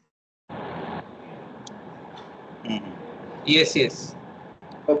 Yes.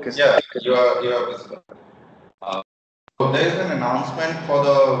 Okay, sir. Yeah, you are visible. So there is an announcement for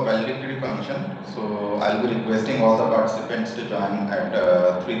the valedictory function. So I'll be requesting all the participants to join at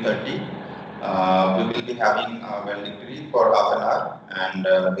 3:30. We will be having a valedictory for half an hour, and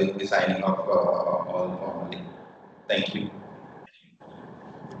we'll be signing off all formally. Thank you.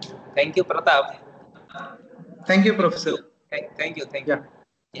 Thank you, Prathap. Thank you, Professor. Thank you.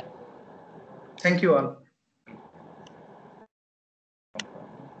 Yeah. Thank you all.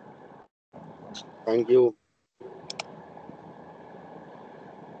 Thank you.